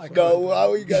 legitimately, I like, it. no, why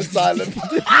we got silent?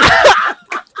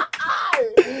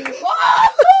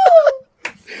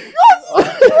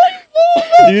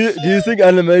 do you think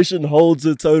animation holds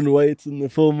its own weight in the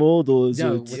film world, or is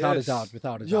No, it? without a Yes. doubt,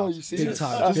 without a Yo, doubt. you see Big this?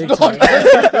 time, That's big not- time.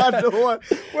 I know what-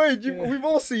 Wait, we've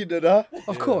all seen it, huh?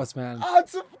 Of course, man. Ah,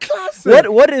 it's a classic.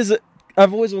 What is it?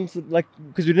 I've always wanted, like,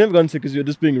 because you've never gone to, because you're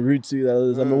just being rude to the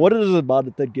others. I mean, what is it about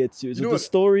it that gets you? Is You it know the what?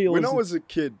 story, or When is I it- was a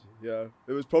kid, yeah,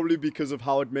 it was probably because of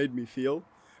how it made me feel.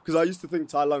 Because I used to think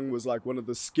Tai Lung was like one of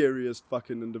the scariest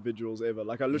fucking individuals ever.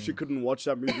 Like I literally couldn't watch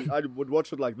that movie. I would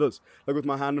watch it like this, like with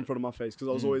my hand in front of my face, because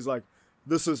I was always like,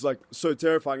 this is like so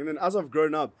terrifying. And then as I've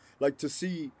grown up, like to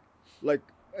see, like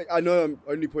I know I'm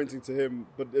only pointing to him,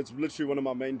 but it's literally one of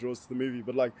my main draws to the movie.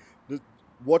 But like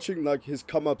watching like his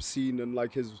come up scene and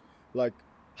like his like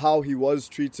how he was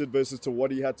treated versus to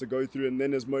what he had to go through, and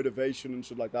then his motivation and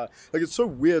shit like that. Like it's so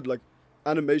weird, like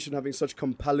animation having such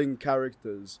compelling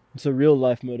characters. it's a real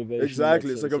life motivation?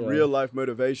 Exactly, it's that's like a it, real life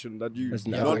motivation that you That's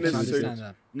Yeah, not I can necessarily-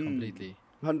 understand that completely.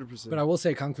 100%. But I will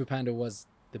say Kung Fu Panda was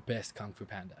the best Kung Fu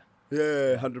Panda. Yeah,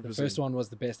 The 100%. first one was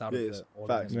the best out Yes, of all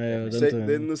facts. of them. Yeah, definitely. then-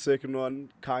 Then the second one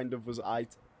kind of was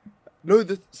aight. No,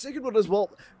 the second one as well.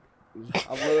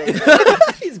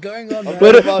 He's going on.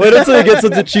 Wait until he gets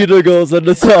into Cheetah Girls and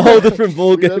it's a whole different We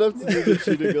don't ballgame. have to do the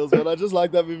Cheetah Girls, man. I just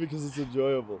like that movie because it's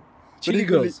enjoyable. But Cheetah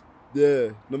equally- Girls. Yeah,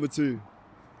 number 2.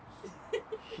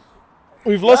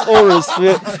 We've lost all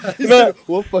respect. He's Man, like,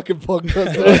 what fucking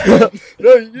podcast?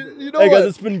 No, you know hey what? guys,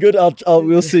 it's been good.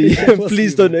 We'll see. We'll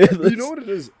Please see, don't air You this. know what it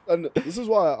is? And this is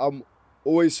why I'm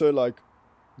always so like,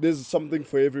 there's something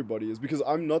for everybody. Is because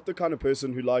I'm not the kind of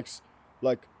person who likes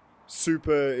like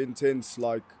super intense,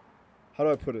 like, how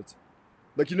do I put it?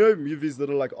 Like, you know, movies that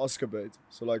are like Oscar bait.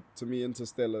 So like, to me,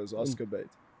 Interstellar is Oscar bait.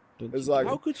 It's like,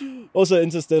 How could you? Also,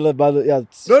 Interstellar, by the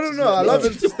no, I love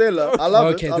Interstellar. I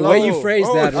love Okay, it. I the love way it. you phrased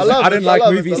that, I was love I it, don't I like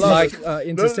love it, movies I love like it.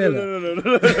 Interstellar.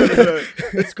 No.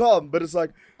 It's calm, but it's like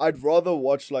I'd rather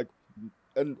watch like,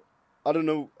 and I don't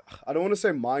know. I don't want to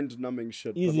say mind-numbing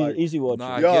shit. easy, but like, easy watch.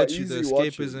 Nah, I Yeah, get you. The easy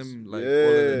watches. escapism, like all of Yeah.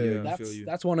 that. Yeah, I feel you.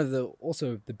 That's one of the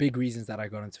also the big reasons that I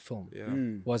got into film Yeah.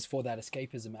 was for that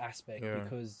escapism aspect Yeah.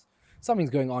 because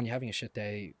something's going on, you're having a shit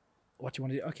day. What you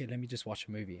want to do? Okay, let me just watch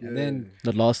a movie, and then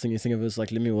The last thing you think of is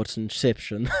like, let me watch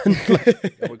Inception.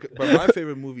 But my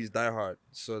favorite movie is Die Hard,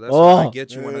 so that's why I Oh.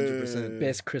 get you 100%.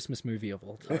 best Christmas movie of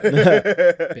all time. yeah,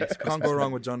 Best Christmas Can't go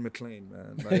wrong movie. with John McClane,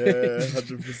 man. Like,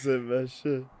 100%, man.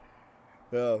 Shit.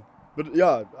 Yeah, but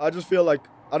yeah, I just feel like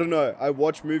I don't know. I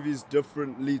watch movies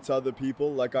differently to other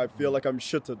people. Like I feel like I'm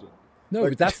shit at it. No,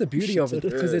 Like- but that's the beauty of it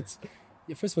because Yeah. it's.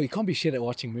 First of all, you can't be shit at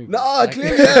watching movies. Nah, Like-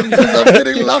 clearly I am because I'm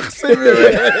getting lachs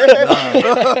everywhere.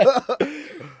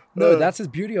 No, that's the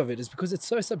beauty of it. Is because it's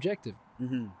so subjective.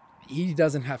 Mm-hmm. He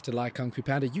doesn't have to like Kung Fu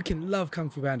Panda. You can love Kung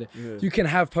Fu Panda. You can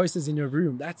have posters in your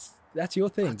room. That's your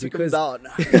thing because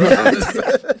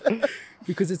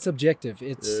because it's subjective.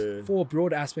 It's Yeah. for a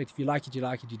broad aspect. If you like it, you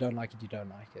like it. You don't like it, you don't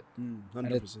like it.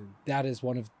 100%. That is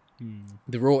one of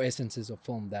the raw essences of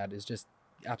film that is just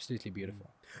absolutely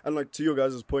beautiful. And like to your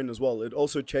guys' point as well, it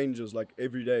also changes like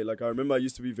every day. Like I remember I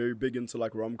used to be very big into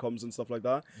like rom-coms and stuff like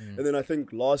that. And then I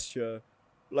think last year,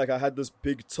 like I had this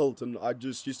big tilt and I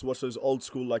just used to watch those old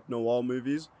school like noir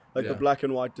movies, like the Yeah. black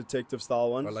and white detective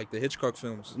style ones. or like the Hitchcock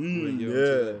films. Mm, where you're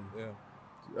yeah. into that.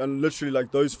 Yeah. And literally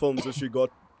like those films literally got,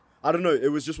 I don't know, it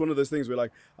was just one of those things where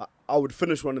like I would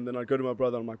finish one and then I'd go to my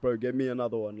brother and I'm like, bro, get me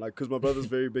another one. Like, because my brother's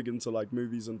very big into like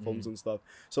movies and films and stuff.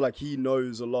 So like he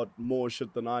knows a lot more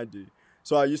shit than I do.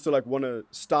 So I used to like want to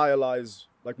stylize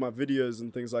like my videos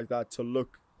and things like that to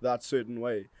look that certain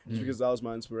way just because that was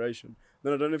my inspiration.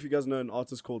 Then I don't know if you guys know an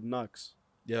artist called Nux.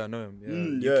 Yeah, I know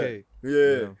him. Yeah, Yeah. UK.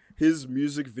 Yeah. His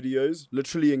music videos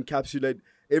literally encapsulate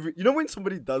every. You know when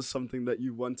somebody does something that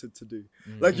you wanted to do,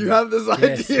 like you have this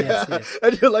Yes, idea, yes.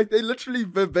 and you're like, they literally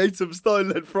verbatim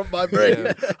stole it from my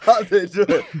brain. How they do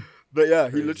it. But yeah,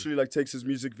 he Crazy. literally like takes his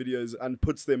music videos and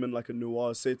puts them in like a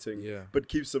noir setting, Yeah. but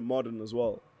keeps them modern as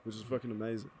well, which is fucking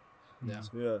amazing. Yeah.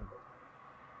 So, yeah.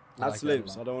 I like That's that a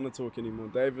lives. lot. I don't want to talk anymore.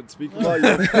 David, speak about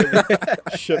your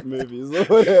favorite shit movies or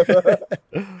whatever.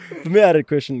 For me, I had a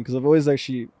question because I've always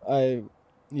actually, you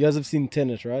guys have seen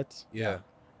Tenet, right? Yeah.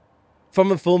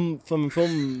 From a film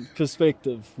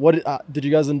perspective, what did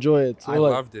you guys enjoy it? I Or,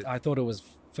 like, loved it. I thought it was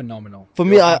phenomenal. For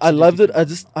me, I loved it.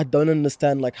 I don't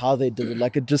understand like how they did it.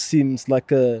 Like it just seems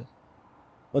like a,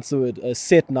 what's the word? A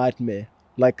set nightmare,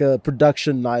 like a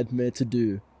production nightmare to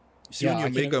do. See, Yeah, when I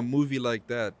you can- make a movie like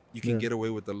that, you can Yeah. get away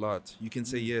with a lot. You can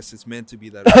say, yes, it's meant to be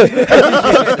that.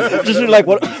 Just like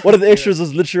what are the extras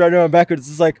is literally running around backwards.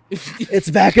 It's like it's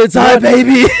backwards, hi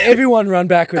baby. Everyone run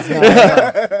backwards now.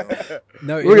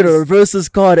 No, We're gonna reverse this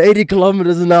car at 80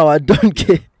 kilometers an hour. I don't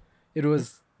care. it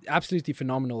was absolutely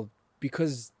phenomenal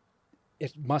because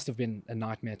it must have been a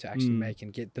nightmare to actually make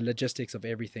and get the logistics of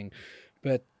everything.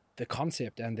 But the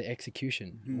concept and the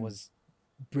execution was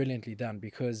brilliantly done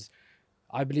because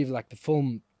I believe like the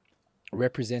film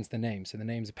represents the name. So the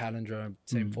name's a palindrome,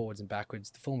 same forwards and backwards.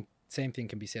 The film, same thing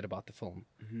can be said about the film.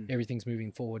 Everything's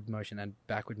moving forward motion and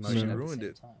backward motion at ruined the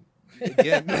it. same time.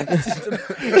 Again.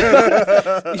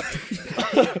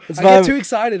 It's I fine. get too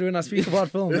excited when I speak about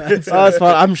film, man. It's fine.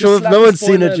 I'm sure if Just no slap one's the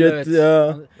seen it spoiler yet.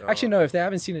 alert. Yeah. Actually, no, if they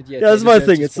haven't seen it yet. Yeah, that's they my deserve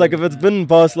thing. to It's like if spoil it's it, been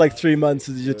past like 3 months,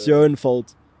 it's your own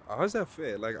fault. How's that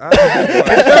fair? Like,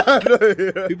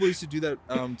 people used to do that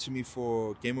to me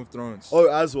for Game of Thrones. Oh,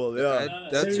 as well, yeah.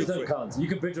 That's Series your don't count. You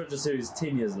can binge watch a series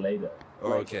 10 years later. Oh,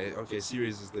 Like, okay.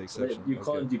 Series is the exception. You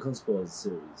Okay. can't spoil a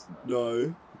series.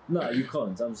 No. No, you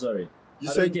can't. I'm sorry. You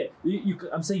I say don't get.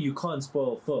 I'm saying you can't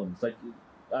spoil films. Like,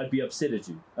 I'd be upset at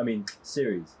you. I mean,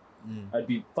 series. I'd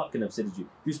be fucking upset at you.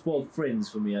 If you spoiled Friends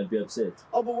for me, I'd be upset.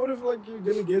 Oh, but what if like you're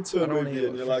gonna get to a movie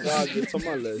and you're like, it's on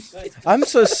my list. I'm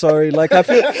so sorry. Like I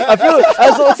feel.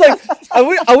 It's like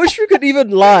I wish we could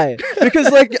even lie because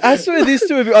like I swear these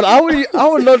two. I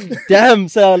would not damn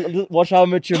say I'll watch How I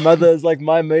Met Your Mother as like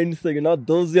my main thing and not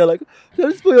those. They're like,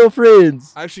 don't spoil your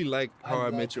Friends. I actually like How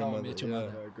I Met Your Mother. How I Met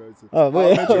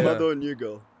Your Yeah. Mother or New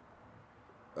Girl?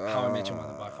 How I Met Your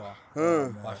Mother by far.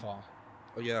 By far.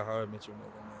 Oh yeah, How I Met Your Mother.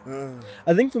 Man.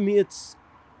 I think for me, it's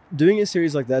doing a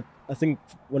series like that. I think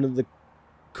one of the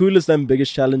coolest and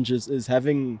biggest challenges is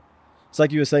having. It's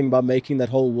like you were saying about making that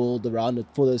whole world around it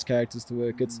for those characters to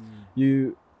work. It's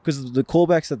because the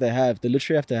callbacks that they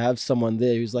literally have to have someone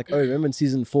there who's like, oh, remember in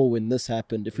season 4 when this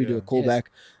happened? If we do a callback,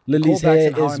 Lily's Callbacks hair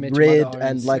in How I is Met Your Mother red, are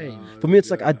and like insane. for me,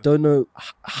 it's like I don't know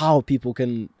how people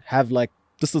can have like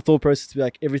just the thought process to be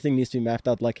like everything needs to be mapped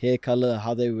out, like hair color,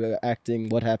 how they were acting,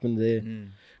 what happened there.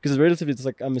 Because relatively, it's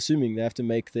like I'm assuming they have to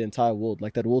make the entire world,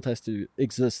 like that world has to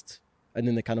exist, and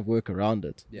then they kind of work around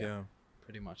it. Yeah.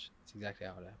 Pretty much. That's exactly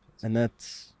how it happens. And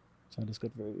that's so I just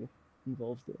got very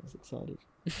involved there. I was excited.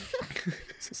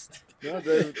 No,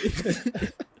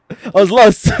 David. I was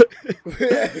lost.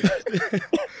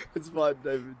 It's fine,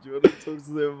 David. Do you want to talk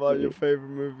to them about your favorite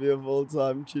movie of all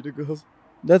time, Cheetah Girls?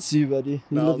 That's you, buddy. You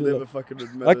No, I'll love it. never fucking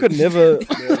admit I it. could never.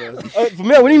 Never. For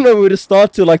me, I wouldn't even know where to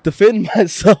start to like defend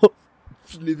myself.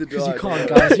 Neither do Because I. you can't,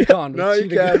 guys. You can't. No, you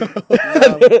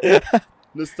Cheetah can.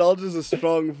 Nostalgia's a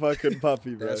strong fucking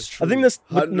puppy, bro. That's true. I think this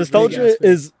 100 nostalgia big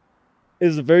aspect.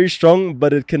 is very strong,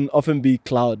 but it can often be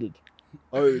clouded.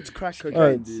 Oh, it's crack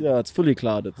cocaine, dude. It's fully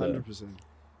clouded. Though. 100%.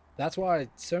 That's why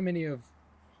so many of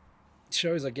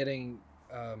shows are getting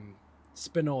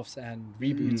spin-offs and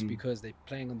reboots because they're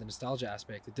playing on the nostalgia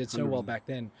aspect. It did so well back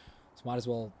then, so might as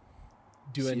well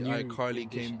do a See, new. iCarly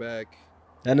came edition. back.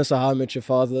 And it's How I Met Your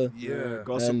Father. Yeah.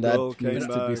 Gossip And that Girl came needs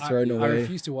to back. be thrown I away.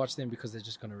 refuse to watch them because they're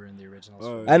just going to ruin the originals.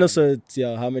 Oh, And also,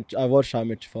 I watched How I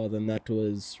Met Your Father, and that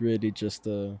was really just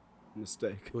a.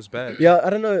 Mistake. It was bad. Yeah, I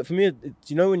don't know. For me,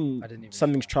 you know when I didn't even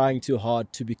something's try. trying too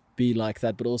hard to be like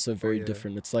that, but also very yeah.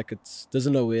 different. It's like it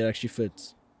doesn't know where it actually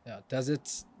fits. Yeah. Does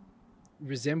it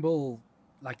resemble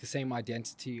like the same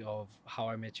identity of How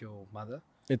I Met Your Mother?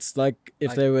 It's like if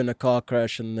Like- they were in a car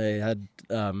crash and they had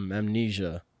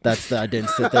amnesia. That's the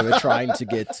identity that they were trying to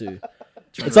get to.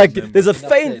 It's like there's a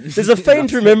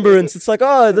faint remembrance. It's like,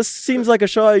 oh, this seems like a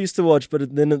show I used to watch,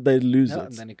 but then they lose No, it.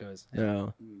 and then it goes. Yeah.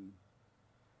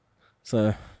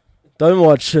 So, don't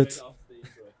watch it.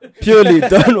 Purely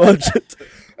don't watch it.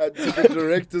 And to the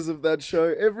directors of that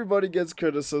show, everybody gets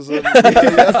criticism. You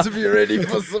have to be ready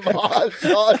for some harsh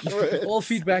words. All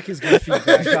feedback is good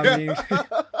feedback. I mean,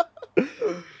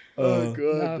 Oh,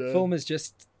 God. no, film is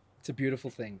just, it's a beautiful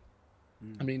thing.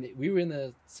 I mean, we were in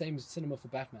the same cinema for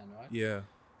Batman, right? Yeah.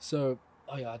 So,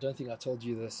 oh yeah, I don't think I told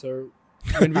you this. So,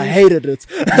 when we I hated it.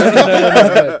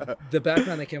 no. The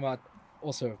Batman that came out,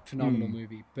 also phenomenal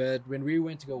movie. But when we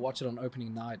went to go watch it on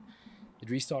opening night, it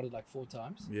restarted like 4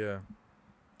 times. Yeah.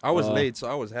 I was late, so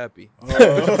I was happy.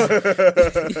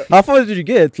 How far did you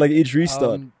get? Like each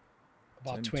restart?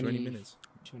 About 20 20 minutes.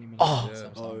 20 minutes. Oh. Yeah.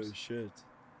 Oh, sometimes. shit.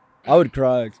 I would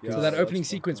cry. Yeah, So that that's opening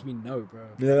fucked sequence, we know, bro.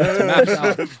 Yeah.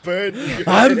 Mapped out. Burn you.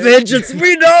 I'm vengeance.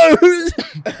 We know.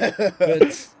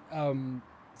 But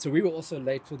so we were also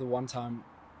late for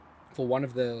one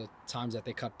of the times that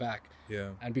they cut back, Yeah.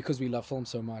 and because we love film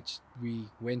so much, we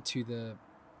went to the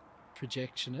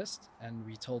projectionist and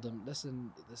we told him,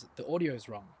 listen, the audio is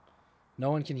wrong.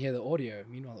 No one can hear the audio.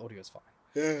 Meanwhile, the audio is fine,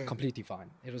 Yeah. completely fine.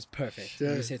 It was perfect.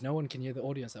 And we Shit. said no one can hear the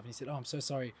audio and stuff. And he said, oh, I'm so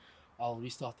sorry. I'll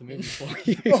restart the movie for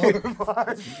you.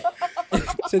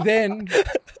 So then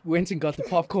went and got the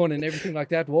popcorn and everything like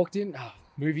that, walked in,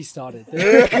 movie started.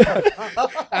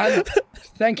 And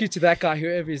thank you to that guy,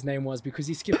 whoever his name was, because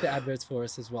he skipped the adverts for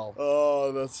us as well.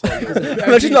 Oh, that's funny.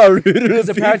 Imagine how rude it Because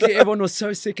would be. apparently everyone was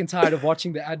so sick and tired of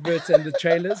watching the adverts and the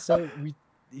trailers, so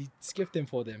he skipped them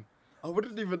for them. I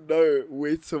wouldn't even know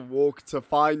where to walk to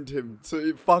find him,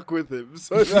 to fuck with him,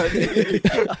 so that he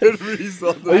could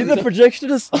restart the Are you the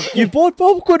projectionist? You bought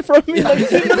popcorn from me like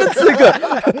 10 minutes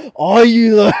ago. Are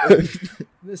you though?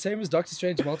 The same as Doctor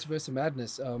Strange Multiverse of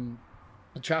Madness.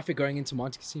 The traffic going into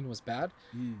Monte Casino was bad.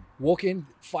 Walk in,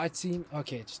 fight scene,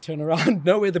 okay, just turn around,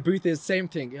 know where the booth is, same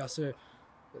thing. Yeah, so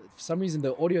for some reason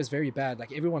the audio is very bad.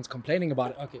 Like everyone's complaining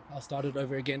about it. Okay, I'll start it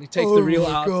over again. It takes the reel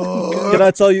out. Can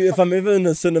I tell you, if I'm ever in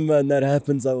a cinema and that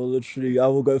happens, I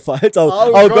will go fight. I'll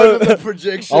I'll go to the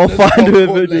projection. I'll find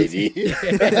whoever it lady.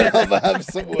 is. And I'll have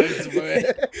some words for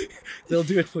it. They'll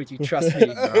do it for you, trust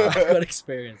me. I've got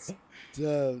experience.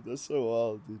 Damn, that's so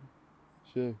wild, dude.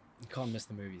 Sure. You can't miss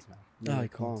the movies, man. No, I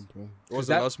can't, bro. What was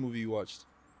that- the last movie you watched?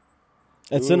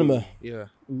 At cinema. Yeah.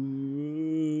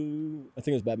 I think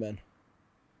it was Batman.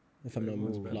 If I'm not It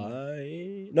was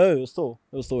lying. No, it was Thor.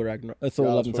 It was Thor Ragnarok. Thor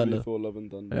Yeah, Love it's and probably Thunder. Thor, Love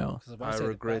and Thunder. Yeah. 'Cause I was about I to say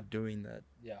regret doing that.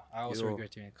 Yeah, I also Yo.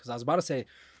 regret doing it because I was about to say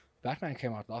Batman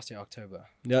came out last year, October.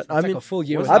 Yeah, It's I like mean, a full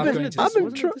year Was without I've been- going to I've the been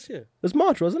cinema. Wasn't it this year? it was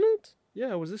March, wasn't it?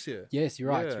 Yeah, it was this year. Yes, you're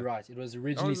right. Yeah. You're right. It was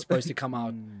originally was- supposed to come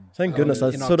out. Thank goodness. I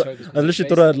in sort of, October, I literally because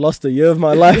thought I had lost a year of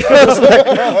my life. I was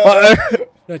like,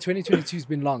 No, 2022's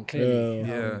been long, clearly. Yeah.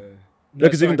 Yeah. Yeah,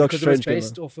 'cause even Doctor because it was Strange came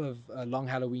based off of a long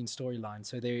Halloween storyline,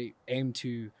 so they aimed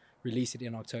to release it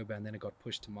in October, and then it got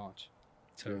pushed to March.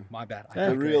 So Yeah. my bad. I Yeah.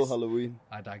 The digress. real Halloween.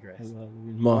 I digress.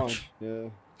 March. Yeah.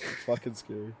 It's fucking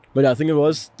scary. But yeah, I think it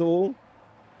was Thor.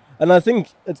 And I think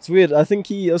it's weird. I think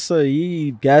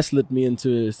he gaslit me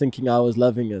into thinking I was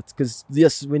loving it. Because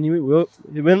yes, when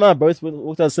I both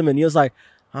walked out of cinema, and he was like,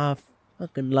 I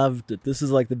fucking loved it. This is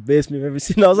like the best movie I've ever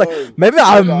seen. I was like, No, maybe so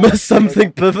I bad. missed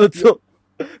something pivotal.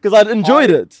 Because I'd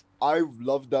enjoyed it. I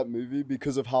loved that movie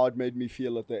because of how it made me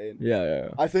feel at the end. Yeah.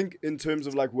 I think in terms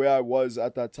of like where I was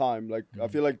at that time, like I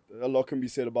feel like a lot can be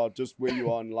said about just where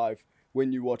you are in life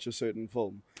when you watch a certain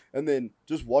film. And then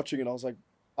just watching it, I was like,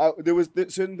 there was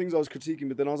certain things I was critiquing,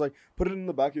 but then I was like, put it in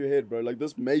the back of your head, bro. Like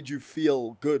this made you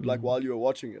feel good, like while you were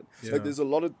watching it. Yeah. Like there's a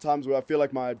lot of times where I feel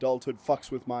like my adulthood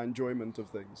fucks with my enjoyment of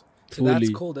things. So that's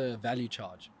Fully. called a value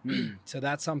charge. So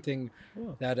that's something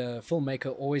that a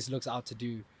filmmaker always looks out to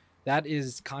do. That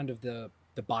is kind of the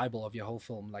Bible of your whole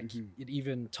film. Like it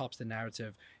even tops the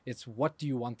narrative. It's what do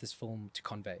you want this film to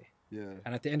convey? Yeah.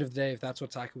 And at the end of the day, if that's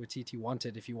what Taika Waititi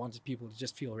wanted, if he wanted people to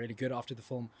just feel really good after the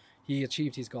film, he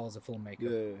achieved his goal as a filmmaker.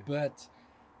 Yeah. But,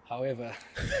 however,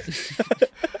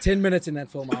 10 minutes in that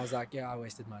film, I was like, yeah, I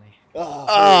wasted money.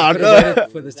 Ah, Could've no.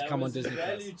 waited for this to come on Disney+.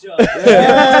 Value Plus.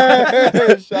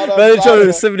 charge. Shout out Man, it Tyler.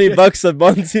 was $70 at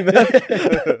Bonzi, man.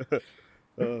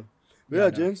 Yeah, no.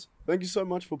 James, thank you so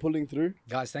much for pulling through.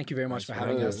 Guys, thank you very much for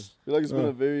having Yeah. us. I feel like it's been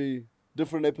a very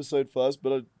different episode for us,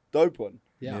 but a dope one.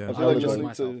 Yeah, Yeah. I I feel like enjoyed listening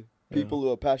myself. to people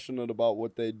who are passionate about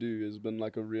what they do has been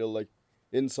like a real like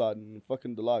insight and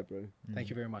fucking delight, bro. Thank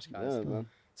you very much, guys. Yeah, man.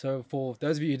 So for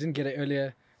those of you who didn't get it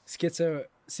earlier, Schizo,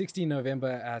 16 November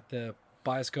at the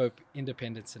Bioscope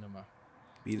Independent Cinema.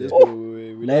 Be there. Yes, bro,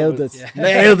 we Nailed love it. Yeah.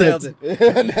 Nailed Nailed it.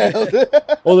 Nailed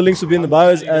it. All the links will be in the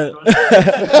bios. That's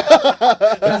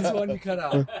the one you cut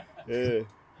out. Yeah.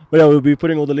 But yeah, we'll be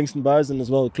putting all the links in bios, and as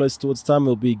well, close towards time,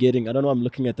 we'll be getting. I don't know. I'm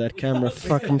looking at that camera.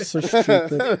 Fuck, I'm so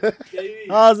stupid.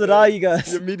 How's it? Are you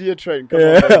guys? Your media train, come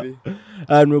Yeah. on, baby.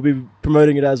 And we'll be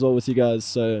promoting it as well with you guys.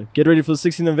 So get ready for the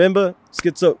 16th November.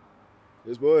 Schizo.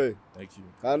 Yes, boy. Thank you.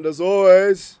 And as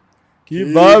always, Keep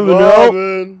vibing, yo.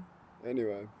 vibing.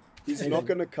 Anyway, he's not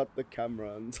gonna cut the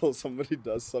camera until somebody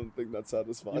does something that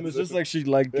satisfies. You must him. just actually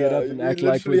get up and we act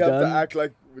like literally we're have to done. act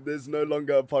like there's no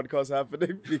longer a podcast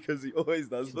happening because he always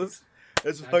does this.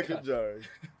 It's fucking cut. jarring.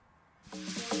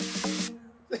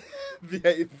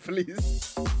 Behave,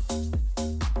 please.